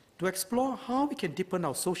to explore how we can deepen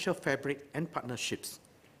our social fabric and partnerships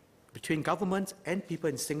between government and people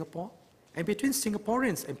in Singapore and between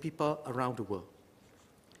Singaporeans and people around the world.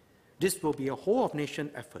 This will be a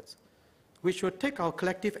whole-of-nation effort, which will take our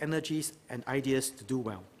collective energies and ideas to do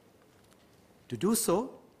well. To do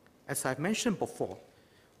so, as I've mentioned before,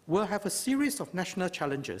 we'll have a series of national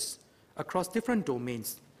challenges across different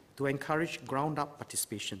domains to encourage ground-up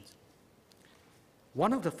participation.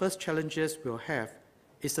 One of the first challenges we'll have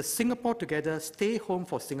is the Singapore Together Stay Home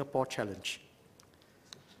for Singapore Challenge.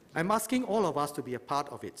 I'm asking all of us to be a part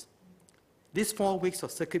of it. These 4 weeks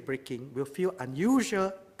of circuit breaking will feel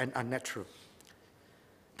unusual and unnatural.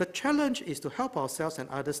 The challenge is to help ourselves and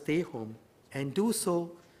others stay home and do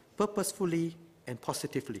so purposefully and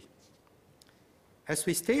positively. As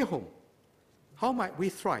we stay home, how might we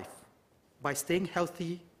thrive by staying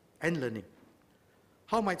healthy and learning?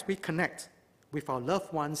 How might we connect with our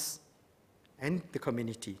loved ones and the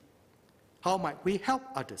community? How might we help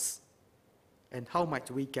others? And how might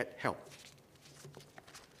we get help?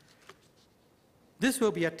 This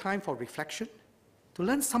will be a time for reflection, to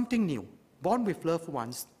learn something new, bond with loved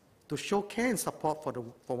ones, to show care and support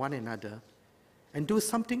for one another, and do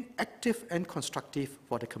something active and constructive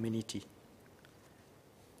for the community.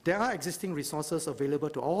 There are existing resources available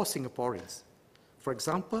to all Singaporeans. For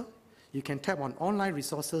example, you can tap on online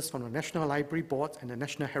resources from the National Library Board and the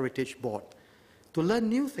National Heritage Board to learn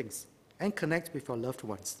new things and connect with your loved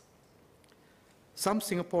ones. Some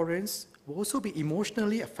Singaporeans will also be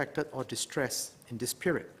emotionally affected or distressed in this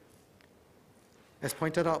period. As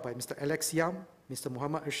pointed out by Mr. Alex Yam, Mr.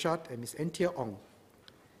 Muhammad Irshad, and Ms. Entia Ong,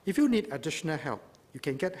 if you need additional help, you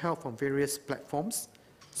can get help from various platforms,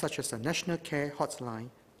 such as the National Care Hotline,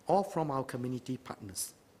 or from our community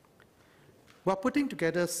partners. We are putting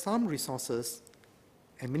together some resources,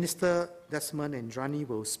 and Minister Desmond and Indrani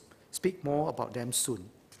will speak more about them soon.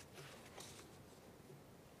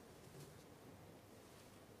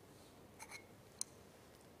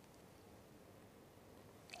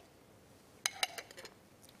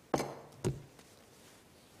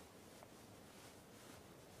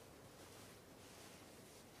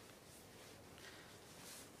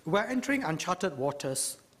 We are entering uncharted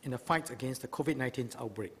waters in the fight against the COVID-19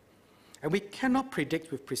 outbreak, and we cannot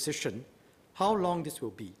predict with precision how long this will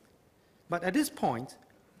be. But at this point,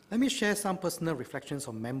 let me share some personal reflections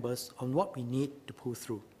of members on what we need to pull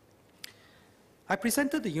through. I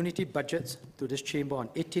presented the Unity Budget to this chamber on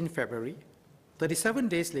 18 February. 37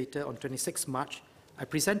 days later, on 26 March, I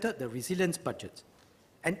presented the resilience budget,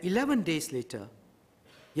 and 11 days later,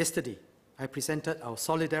 yesterday, I presented our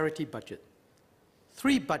solidarity budget.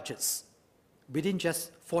 3 budgets within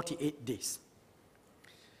just 48 days.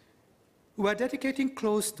 We are dedicating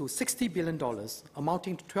close to $60 billion,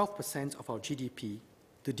 amounting to 12% of our GDP,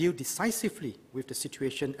 to deal decisively with the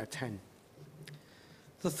situation at hand.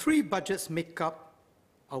 The 3 budgets make up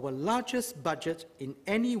our largest budget in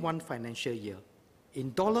any one financial year,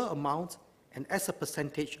 in dollar amount and as a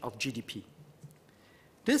percentage of GDP.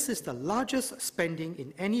 This is the largest spending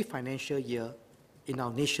in any financial year in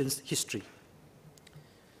our nation's history.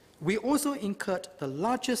 We also incurred the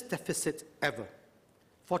largest deficit ever,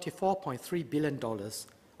 $44.3 billion,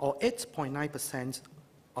 or 8.9%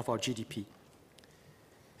 of our GDP.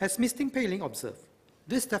 As Ms. Ting Pei Ling observed,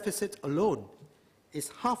 this deficit alone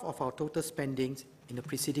is half of our total spending in the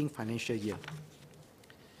preceding financial year.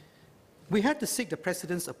 We had to seek the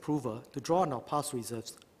President's approval to draw on our past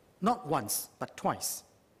reserves, not once, but twice.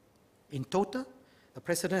 In total, the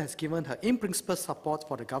President has given her in-principle support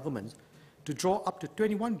for the government to draw up to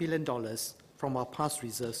 $21 billion from our past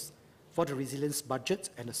reserves for the resilience budget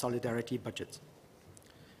and the solidarity budget.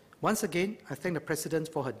 Once again, I thank the President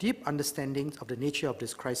for her deep understanding of the nature of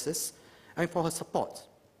this crisis and for her support.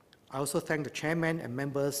 I also thank the Chairman and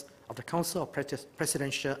members of the Council of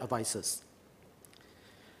Presidential Advisors.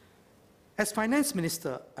 As Finance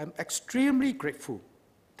Minister, I'm extremely grateful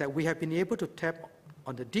that we have been able to tap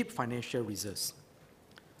on the deep financial reserves,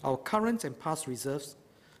 our current and past reserves,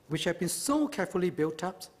 which have been so carefully built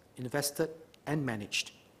up, invested, and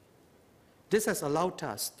managed. This has allowed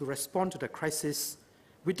us to respond to the crisis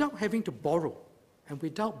without having to borrow and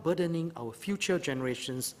without burdening our future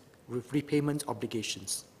generations with repayment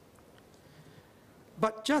obligations.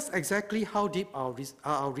 But just exactly how deep are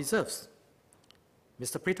our reserves?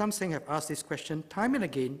 Mr. Pritam Singh have asked this question time and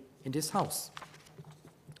again in this House.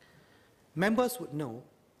 Members would know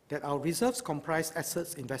that our reserves comprise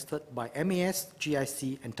assets invested by MAS,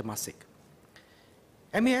 GIC, and Temasek.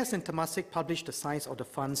 MAS and Temasek publish the size of the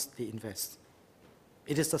funds they invest.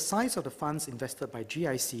 It is the size of the funds invested by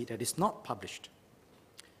GIC that is not published.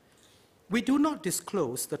 We do not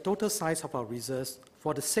disclose the total size of our reserves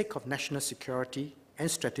for the sake of national security and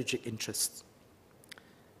strategic interests.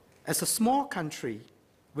 As a small country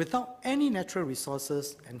without any natural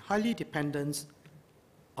resources and highly dependent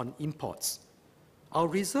on imports, our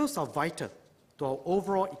reserves are vital to our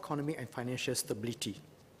overall economic and financial stability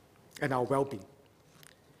and our well-being.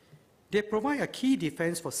 They provide a key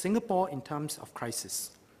defense for Singapore in times of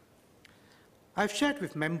crisis. I've shared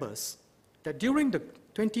with members that during the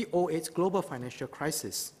 2008 global financial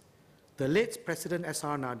crisis, the late President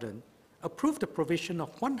S.R. Nathan approved the provision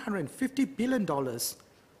of $150 billion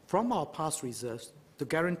from our past reserves to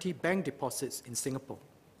guarantee bank deposits in Singapore.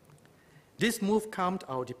 This move calmed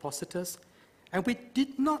our depositors, and we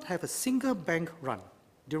did not have a single bank run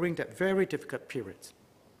during that very difficult period.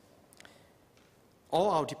 All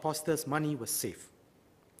our depositors' money was safe.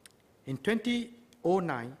 In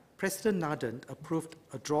 2009, President Nathan approved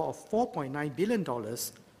a draw of $4.9 billion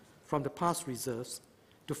from the past reserves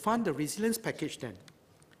to fund the resilience package then,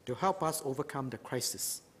 to help us overcome the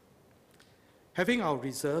crisis. Having our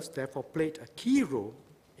reserves therefore played a key role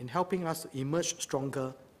in helping us to emerge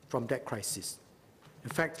stronger from that crisis. In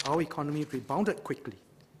fact, our economy rebounded quickly.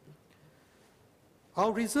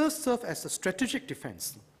 Our reserves serve as a strategic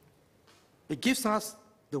defense. It gives us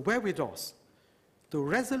the wherewithal to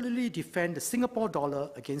resolutely defend the Singapore dollar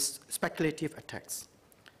against speculative attacks.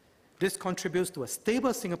 This contributes to a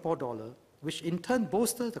stable Singapore dollar, which in turn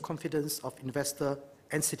bolsters the confidence of investors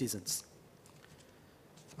and citizens.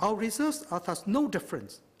 Our reserves are thus no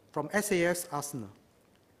different from SAF's arsenal.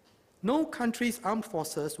 No country's armed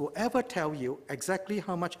forces will ever tell you exactly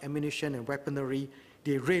how much ammunition and weaponry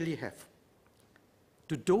they really have.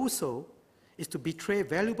 To do so is to betray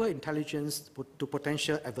valuable intelligence to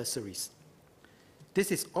potential adversaries.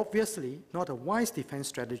 This is obviously not a wise defense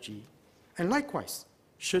strategy, and likewise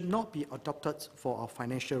should not be adopted for our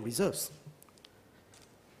financial reserves.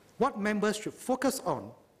 What members should focus on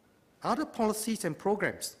are the policies and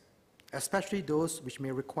programs, especially those which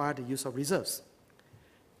may require the use of reserves.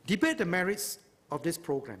 Debate the merits of these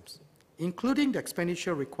programs, including the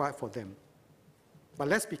expenditure required for them. But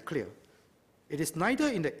let's be clear, it is neither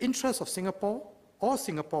in the interest of Singapore or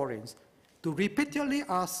Singaporeans to repeatedly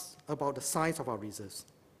ask about the size of our reserves.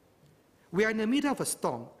 We are in the middle of a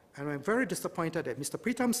storm, and I'm very disappointed that Mr.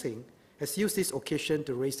 Pritam Singh has used this occasion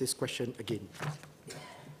to raise this question again.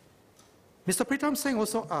 Mr. Pritam Singh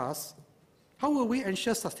also asked, how will we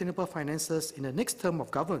ensure sustainable finances in the next term of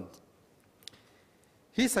government?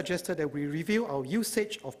 He suggested that we review our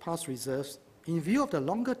usage of past reserves in view of the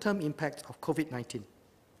longer-term impact of COVID-19.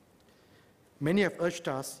 Many have urged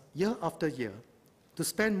us, year after year, to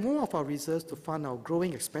spend more of our reserves to fund our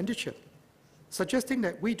growing expenditure, suggesting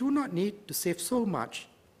that we do not need to save so much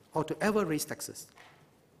or to ever raise taxes.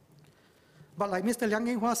 But like Mr. Liang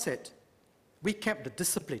Eng Hwa said, we kept the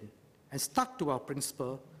discipline and stuck to our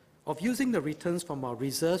principle of using the returns from our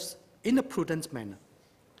reserves in a prudent manner.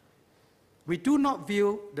 We do not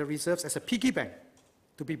view the reserves as a piggy bank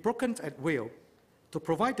to be broken at will to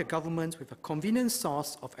provide the government with a convenient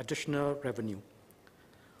source of additional revenue.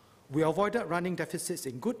 We avoided running deficits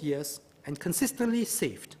in good years and consistently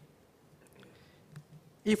saved.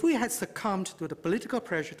 If we had succumbed to the political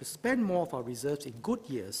pressure to spend more of our reserves in good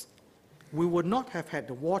years, we would not have had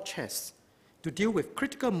the war chest to deal with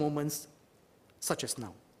critical moments such as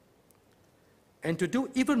now, and to do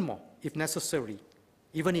even more, if necessary,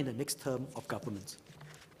 even in the next term of government.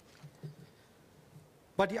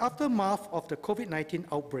 But the aftermath of the COVID-19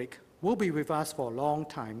 outbreak will be with us for a long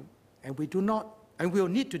time, and we will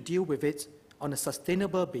need to deal with it on a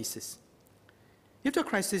sustainable basis. If the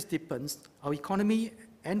crisis deepens, our economy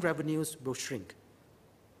and revenues will shrink,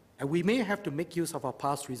 and we may have to make use of our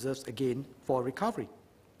past reserves again for recovery.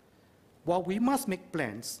 While we must make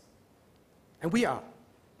plans, and we are,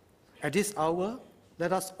 at this hour,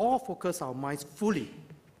 let us all focus our minds fully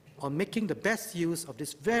on making the best use of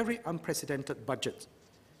this very unprecedented budget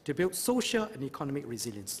to build social and economic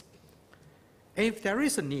resilience. And if there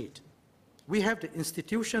is a need, we have the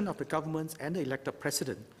institution of the government and the elected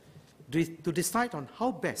president to decide on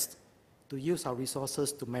how best to use our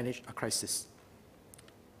resources to manage a crisis.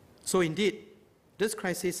 So indeed, this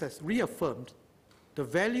crisis has reaffirmed the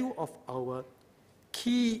value of our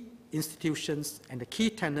key institutions and the key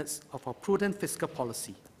tenets of our prudent fiscal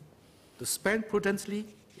policy: to spend prudently,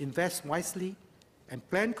 invest wisely, and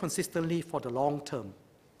plan consistently for the long term.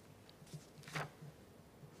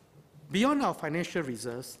 Beyond our financial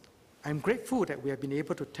reserves, I'm grateful that we have been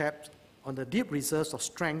able to tap on the deep reserves of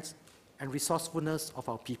strength and resourcefulness of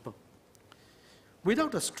our people.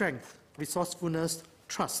 Without the strength, resourcefulness,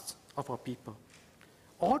 trust of our people,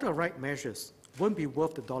 all the right measures won't be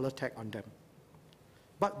worth the dollar tag on them.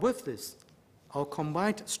 But with this, our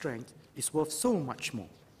combined strength is worth so much more.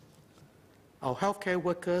 Our healthcare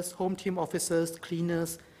workers, home team officers,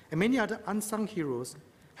 cleaners, and many other unsung heroes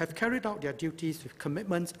have carried out their duties with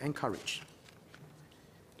commitment and courage.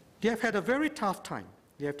 They have had a very tough time.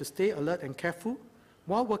 They have to stay alert and careful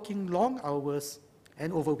while working long hours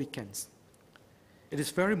and over weekends. It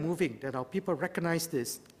is very moving that our people recognize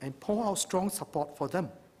this and pour out strong support for them.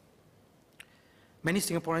 Many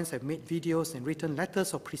Singaporeans have made videos and written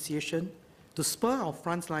letters of appreciation to spur our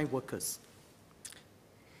frontline workers.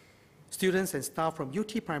 Students and staff from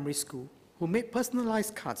UT Primary School who made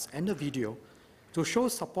personalized cards and a video to show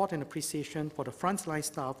support and appreciation for the frontline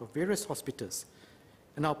staff of various hospitals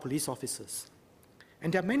and our police officers.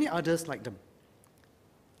 And there are many others like them.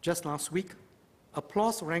 Just last week,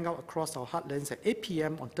 applause rang out across our heartlands at 8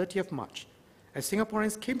 p.m. on 30th March as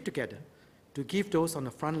Singaporeans came together to give those on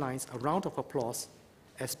the front lines a round of applause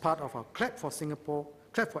as part of our Clap for Singapore,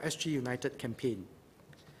 Clap for SG United campaign.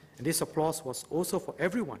 And this applause was also for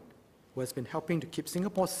everyone who has been helping to keep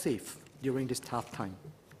Singapore safe during this tough time.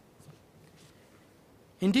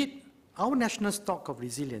 Indeed, our national stock of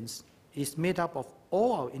resilience is made up of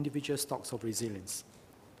all our individual stocks of resilience.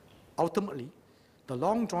 Ultimately, the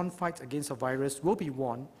long-drawn fight against the virus will be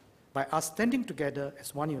won by us standing together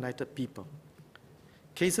as one united people.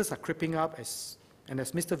 Cases are creeping up, and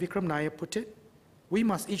as Mr. Vikram Nair put it, we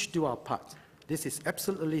must each do our part. This is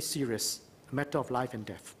absolutely serious, a matter of life and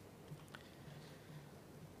death.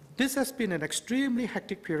 This has been an extremely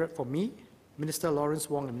hectic period for me, Minister Lawrence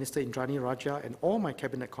Wong and Minister Indrani Raja, and all my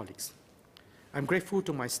cabinet colleagues. I'm grateful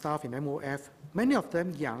to my staff in MOF, many of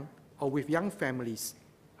them young or with young families.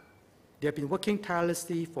 They have been working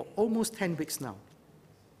tirelessly for almost 10 weeks now,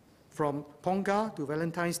 from Ponga to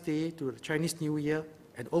Valentine's Day to the Chinese New Year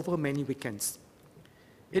and over many weekends.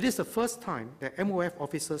 It is the first time that MOF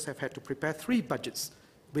officers have had to prepare 3 budgets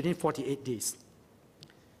within 48 days.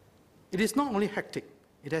 It is not only hectic,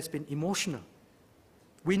 it has been emotional.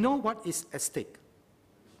 We know what is at stake: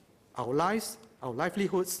 our lives, our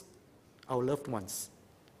livelihoods, our loved ones,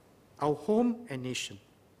 our home and nation.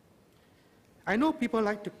 I know people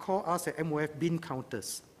like to call us at MOF bean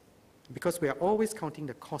counters because we are always counting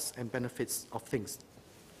the costs and benefits of things.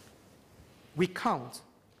 We count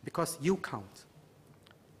because you count.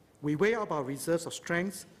 We weigh up our reserves of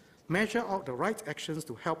strength, measure out the right actions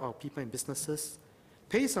to help our people and businesses,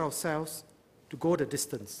 pace ourselves to go the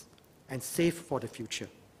distance, and save for the future.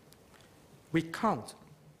 We count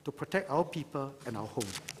to protect our people and our home.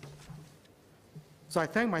 So I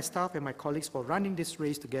thank my staff and my colleagues for running this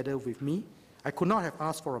race together with me. I could not have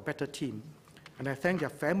asked for a better team, and I thank their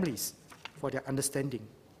families for their understanding.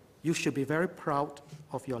 You should be very proud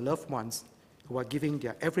of your loved ones who are giving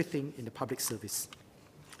their everything in the public service.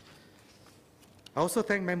 I also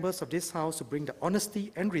thank members of this House who bring the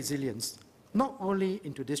honesty and resilience not only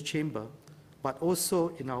into this chamber, but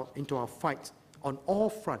also into our fight on all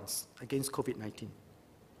fronts against COVID-19.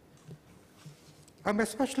 I'm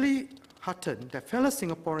especially heartened that fellow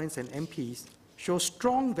Singaporeans and MPs show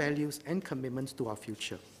strong values and commitments to our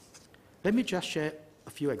future. Let me just share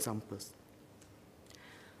a few examples.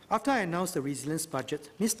 After I announced the resilience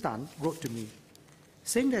budget, Ms. Tan wrote to me,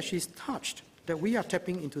 saying that she's touched that we are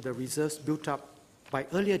tapping into the reserves built up by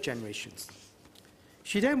earlier generations.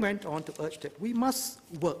 She then went on to urge that we must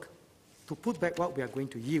work to put back what we are going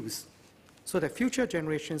to use so that future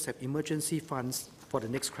generations have emergency funds for the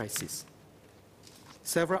next crisis.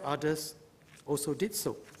 Several others also did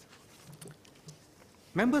so.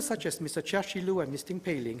 Members such as Mr. Chia Shi Lu and Ms. Ting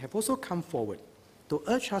Pei Ling have also come forward to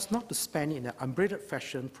urge us not to spend in an unbridled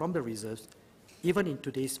fashion from the reserves, even in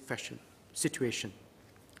today's situation.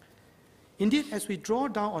 Indeed, as we draw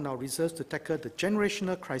down on our reserves to tackle the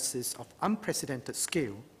generational crisis of unprecedented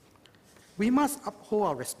scale, we must uphold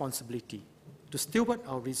our responsibility to steward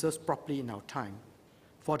our reserves properly in our time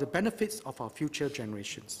for the benefits of our future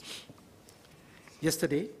generations.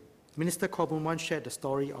 Yesterday, Minister Khaw Boon Wan shared the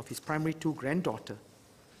story of his primary 2 granddaughter,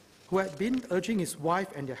 who had been urging his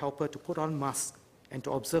wife and their helper to put on masks and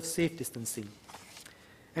to observe safe distancing.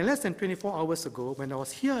 And less than 24 hours ago, when I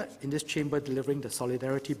was here in this chamber delivering the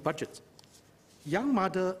solidarity budget, a young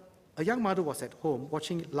mother was at home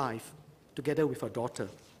watching it live together with her daughter.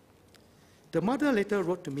 The mother later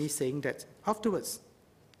wrote to me saying that afterwards,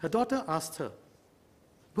 her daughter asked her,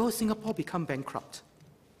 "Will Singapore become bankrupt?"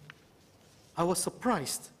 I was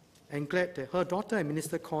surprised and glad that her daughter and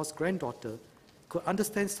Minister Khaw's granddaughter could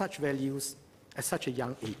understand such values at such a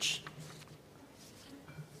young age.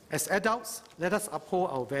 As adults, let us uphold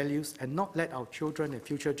our values and not let our children and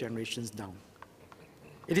future generations down.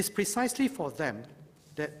 It is precisely for them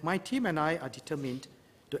that my team and I are determined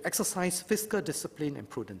to exercise fiscal discipline and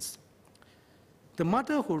prudence. The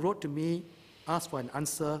mother who wrote to me asked for an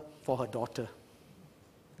answer for her daughter.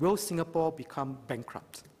 Will Singapore become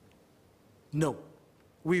bankrupt? No,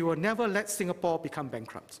 we will never let Singapore become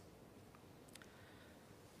bankrupt.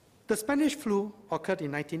 The Spanish flu occurred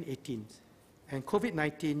in 1918 and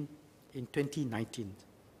COVID-19 in 2019.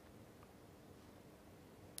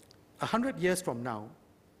 100 years from now,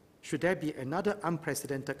 should there be another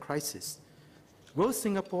unprecedented crisis, will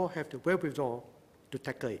Singapore have the wherewithal to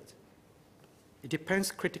tackle it? It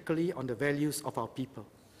depends critically on the values of our people.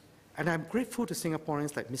 And I'm grateful to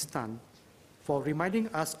Singaporeans like Ms. Tan for reminding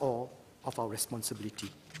us all of our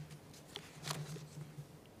responsibility.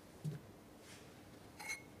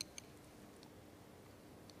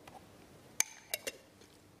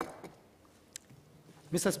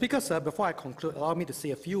 Mr. Speaker, sir, before I conclude, allow me to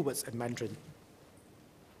say a few words in Mandarin.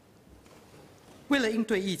 为了应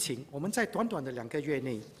对疫情，我们在短短的2个月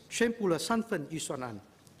内宣布了3份预算案，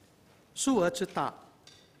数额之大，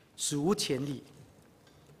史无前例。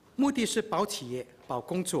目的是保企业、保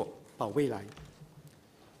工作、保未来。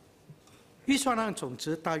预算案总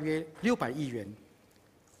值大约600亿元，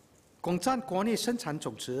共占国内生产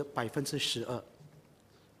总值12%，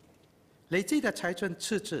累计的财政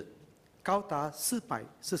赤字高达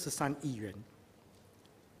443亿元。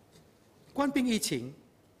冠病疫情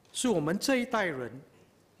是我们这一代人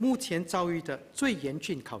目前遭遇的最严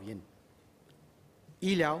峻考验。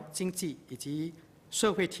医疗、经济以及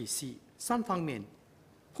社会体系3方面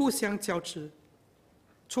互相交织，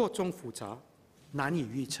错综复杂，难以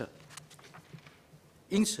预测。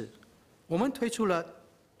因此，我们推出了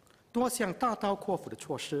多项大刀阔斧的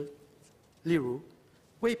措施，例如，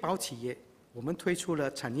为保企业，我们推出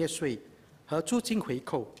了产业税和租金回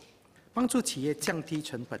扣，帮助企业降低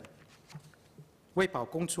成本；为保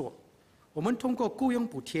工作，我们通过雇佣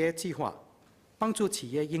补贴计划，帮助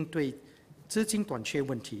企业应对资金短缺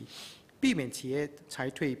问题，避免企业裁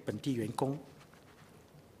退本地员工。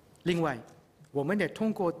另外，我们也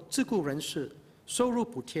通过自雇人士收入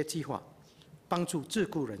补贴计划，帮助自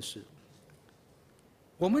雇人士。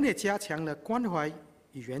我们也加强了关怀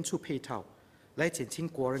与援助配套，来减轻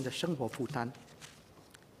国人的生活负担。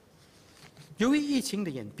由于疫情的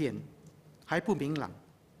演变还不明朗，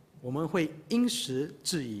我们会因时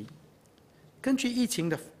制宜，根据疫情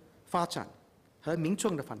的发展和民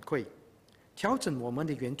众的反馈，调整我们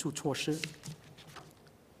的援助措施。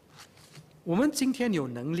我们今天有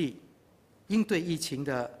能力应对疫情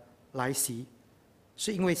的来袭，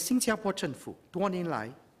是因为新加坡政府多年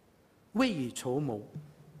来未雨绸缪，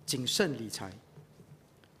谨慎理财。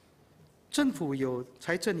政府有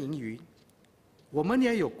财政盈余，我们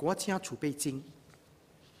也有国家储备金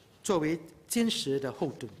作为坚实的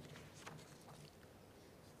后盾。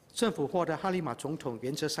政府获得哈利马总统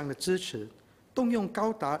原则上的支持，动用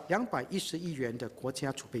高达210亿元的国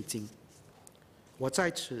家储备金。我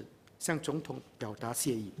在此向总统表达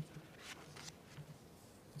谢意。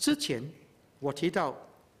之前我提到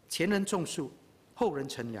前人种树，后人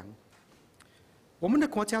乘凉。我们的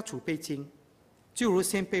国家储备金就如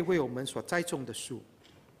先辈为我们所栽种的树。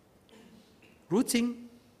如今，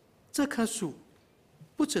这棵树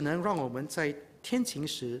不只能让我们在天晴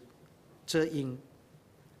时遮阴，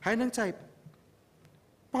还能在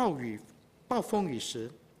暴风雨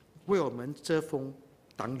时为我们遮风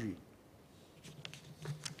挡雨。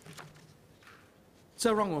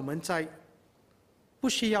这让我们在不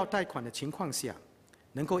需要贷款的情况下，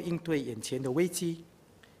能够应对眼前的危机，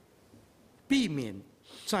避免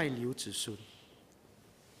再留子孙。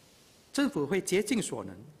政府会竭尽所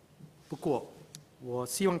能，不过我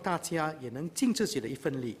希望大家也能尽自己的一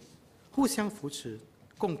份力，互相扶持，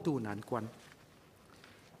共度难关。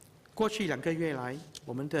过去2个月来，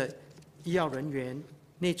我们的医药人员、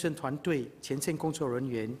内政团队、前线工作人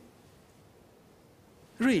员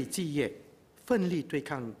日以继夜，奋力对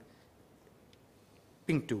抗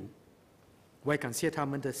病毒。我也感谢他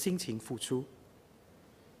们的辛勤付出。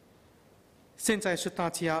现在是大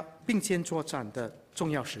家并肩作战的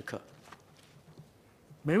重要时刻。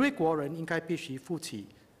每位国人应该必须负起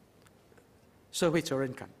社会责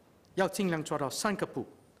任感，要尽量做到3个不：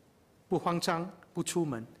不慌张、不出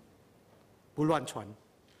门、不乱传。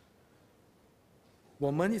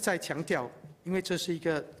我们一再强调，因为这是一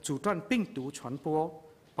个阻断病毒传播、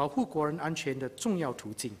保护国人安全的重要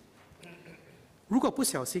途径。如果不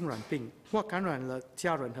小心染病或感染了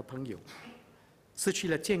家人和朋友，失去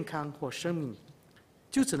了健康或生命，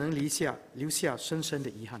就只能留下深深的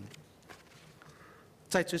遗憾。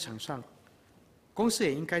在职场上，公司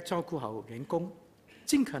也应该照顾好员工，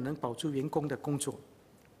尽可能保住员工的工作。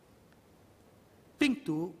病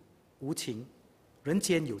毒无情，人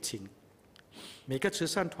间有情。每个慈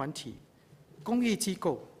善团体、公益机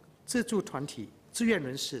构、自助团体、志愿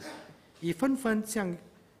人士，已纷纷向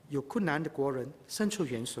有困难的国人伸出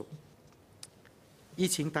援手。疫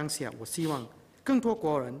情当下，我希望更多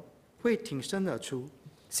国人会挺身而出，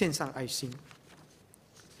献上爱心。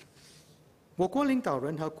我国领导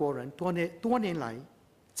人和国人多年来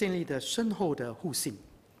建立的深厚的互信，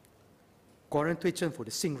国人对政府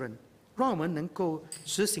的信任，让我们能够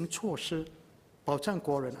实行措施，保障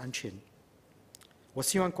国人安全。我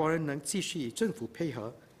希望国人能继续与政府配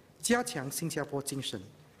合，加强新加坡精神。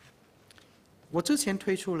我之前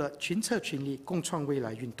推出了群策群力、共创未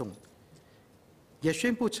来运动，也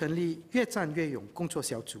宣布成立越战越勇工作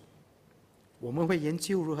小组。我们会研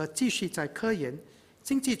究如何继续在科研、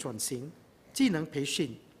经济转型、技能培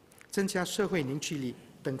训、增加社会凝聚力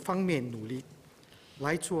等方面努力，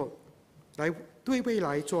来对未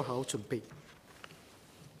来做好准备。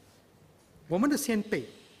我们的先辈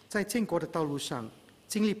在建国的道路上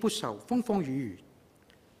经历不少风风雨雨，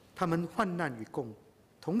他们患难与共，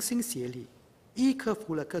同心协力，一一克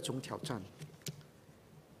服了各种挑战。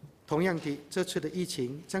同样的，这次的疫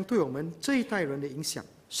情将对我们这一代人的影响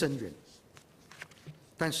深远。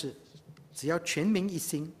但是，只要全民一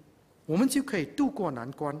心，我们就可以渡过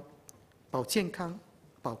难关，保健康、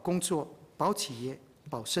保工作、保企业、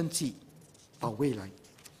保生计、保未来。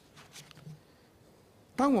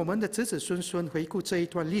当我们的子子孙孙回顾这一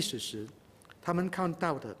段历史时，他们看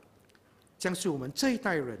到的将是我们这一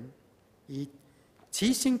代人以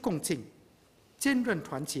齐心共进、坚韧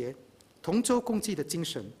团结、同舟共济的精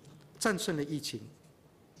神，战胜了疫情，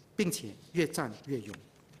并且越战越勇。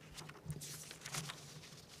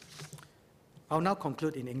I'll now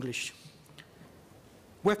conclude in English.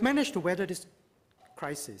 We have managed to weather this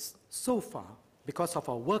crisis so far because of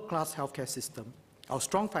our world-class healthcare system, our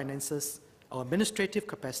strong finances, our administrative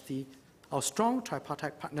capacity, our strong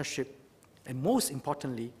tripartite partnership, and most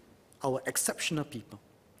importantly, our exceptional people.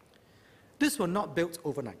 This were not built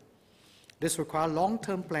overnight. This requires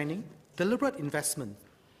long-term planning, deliberate investment,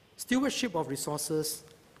 stewardship of resources,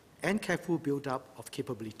 and careful build-up of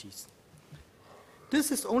capabilities.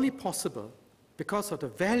 This is only possible because of the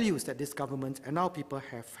values that this government and our people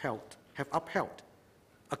have upheld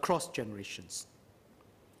across generations,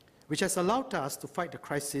 which has allowed us to fight the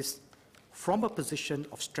crisis from a position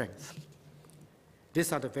of strength.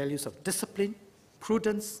 These are the values of discipline,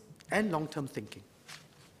 prudence, and long-term thinking.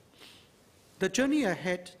 The journey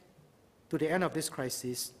ahead to the end of this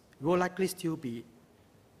crisis will likely still be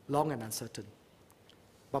long and uncertain.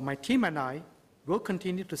 But my team and I will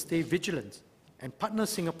continue to stay vigilant and partner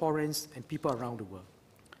Singaporeans and people around the world.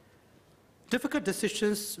 Difficult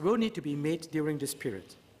decisions will need to be made during this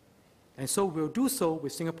period, and so we'll do so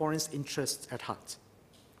with Singaporeans' interests at heart.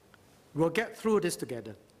 We'll get through this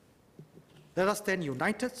together. Let us stand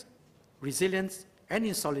united, resilient, and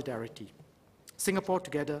in solidarity. Singapore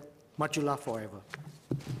together, Majula forever.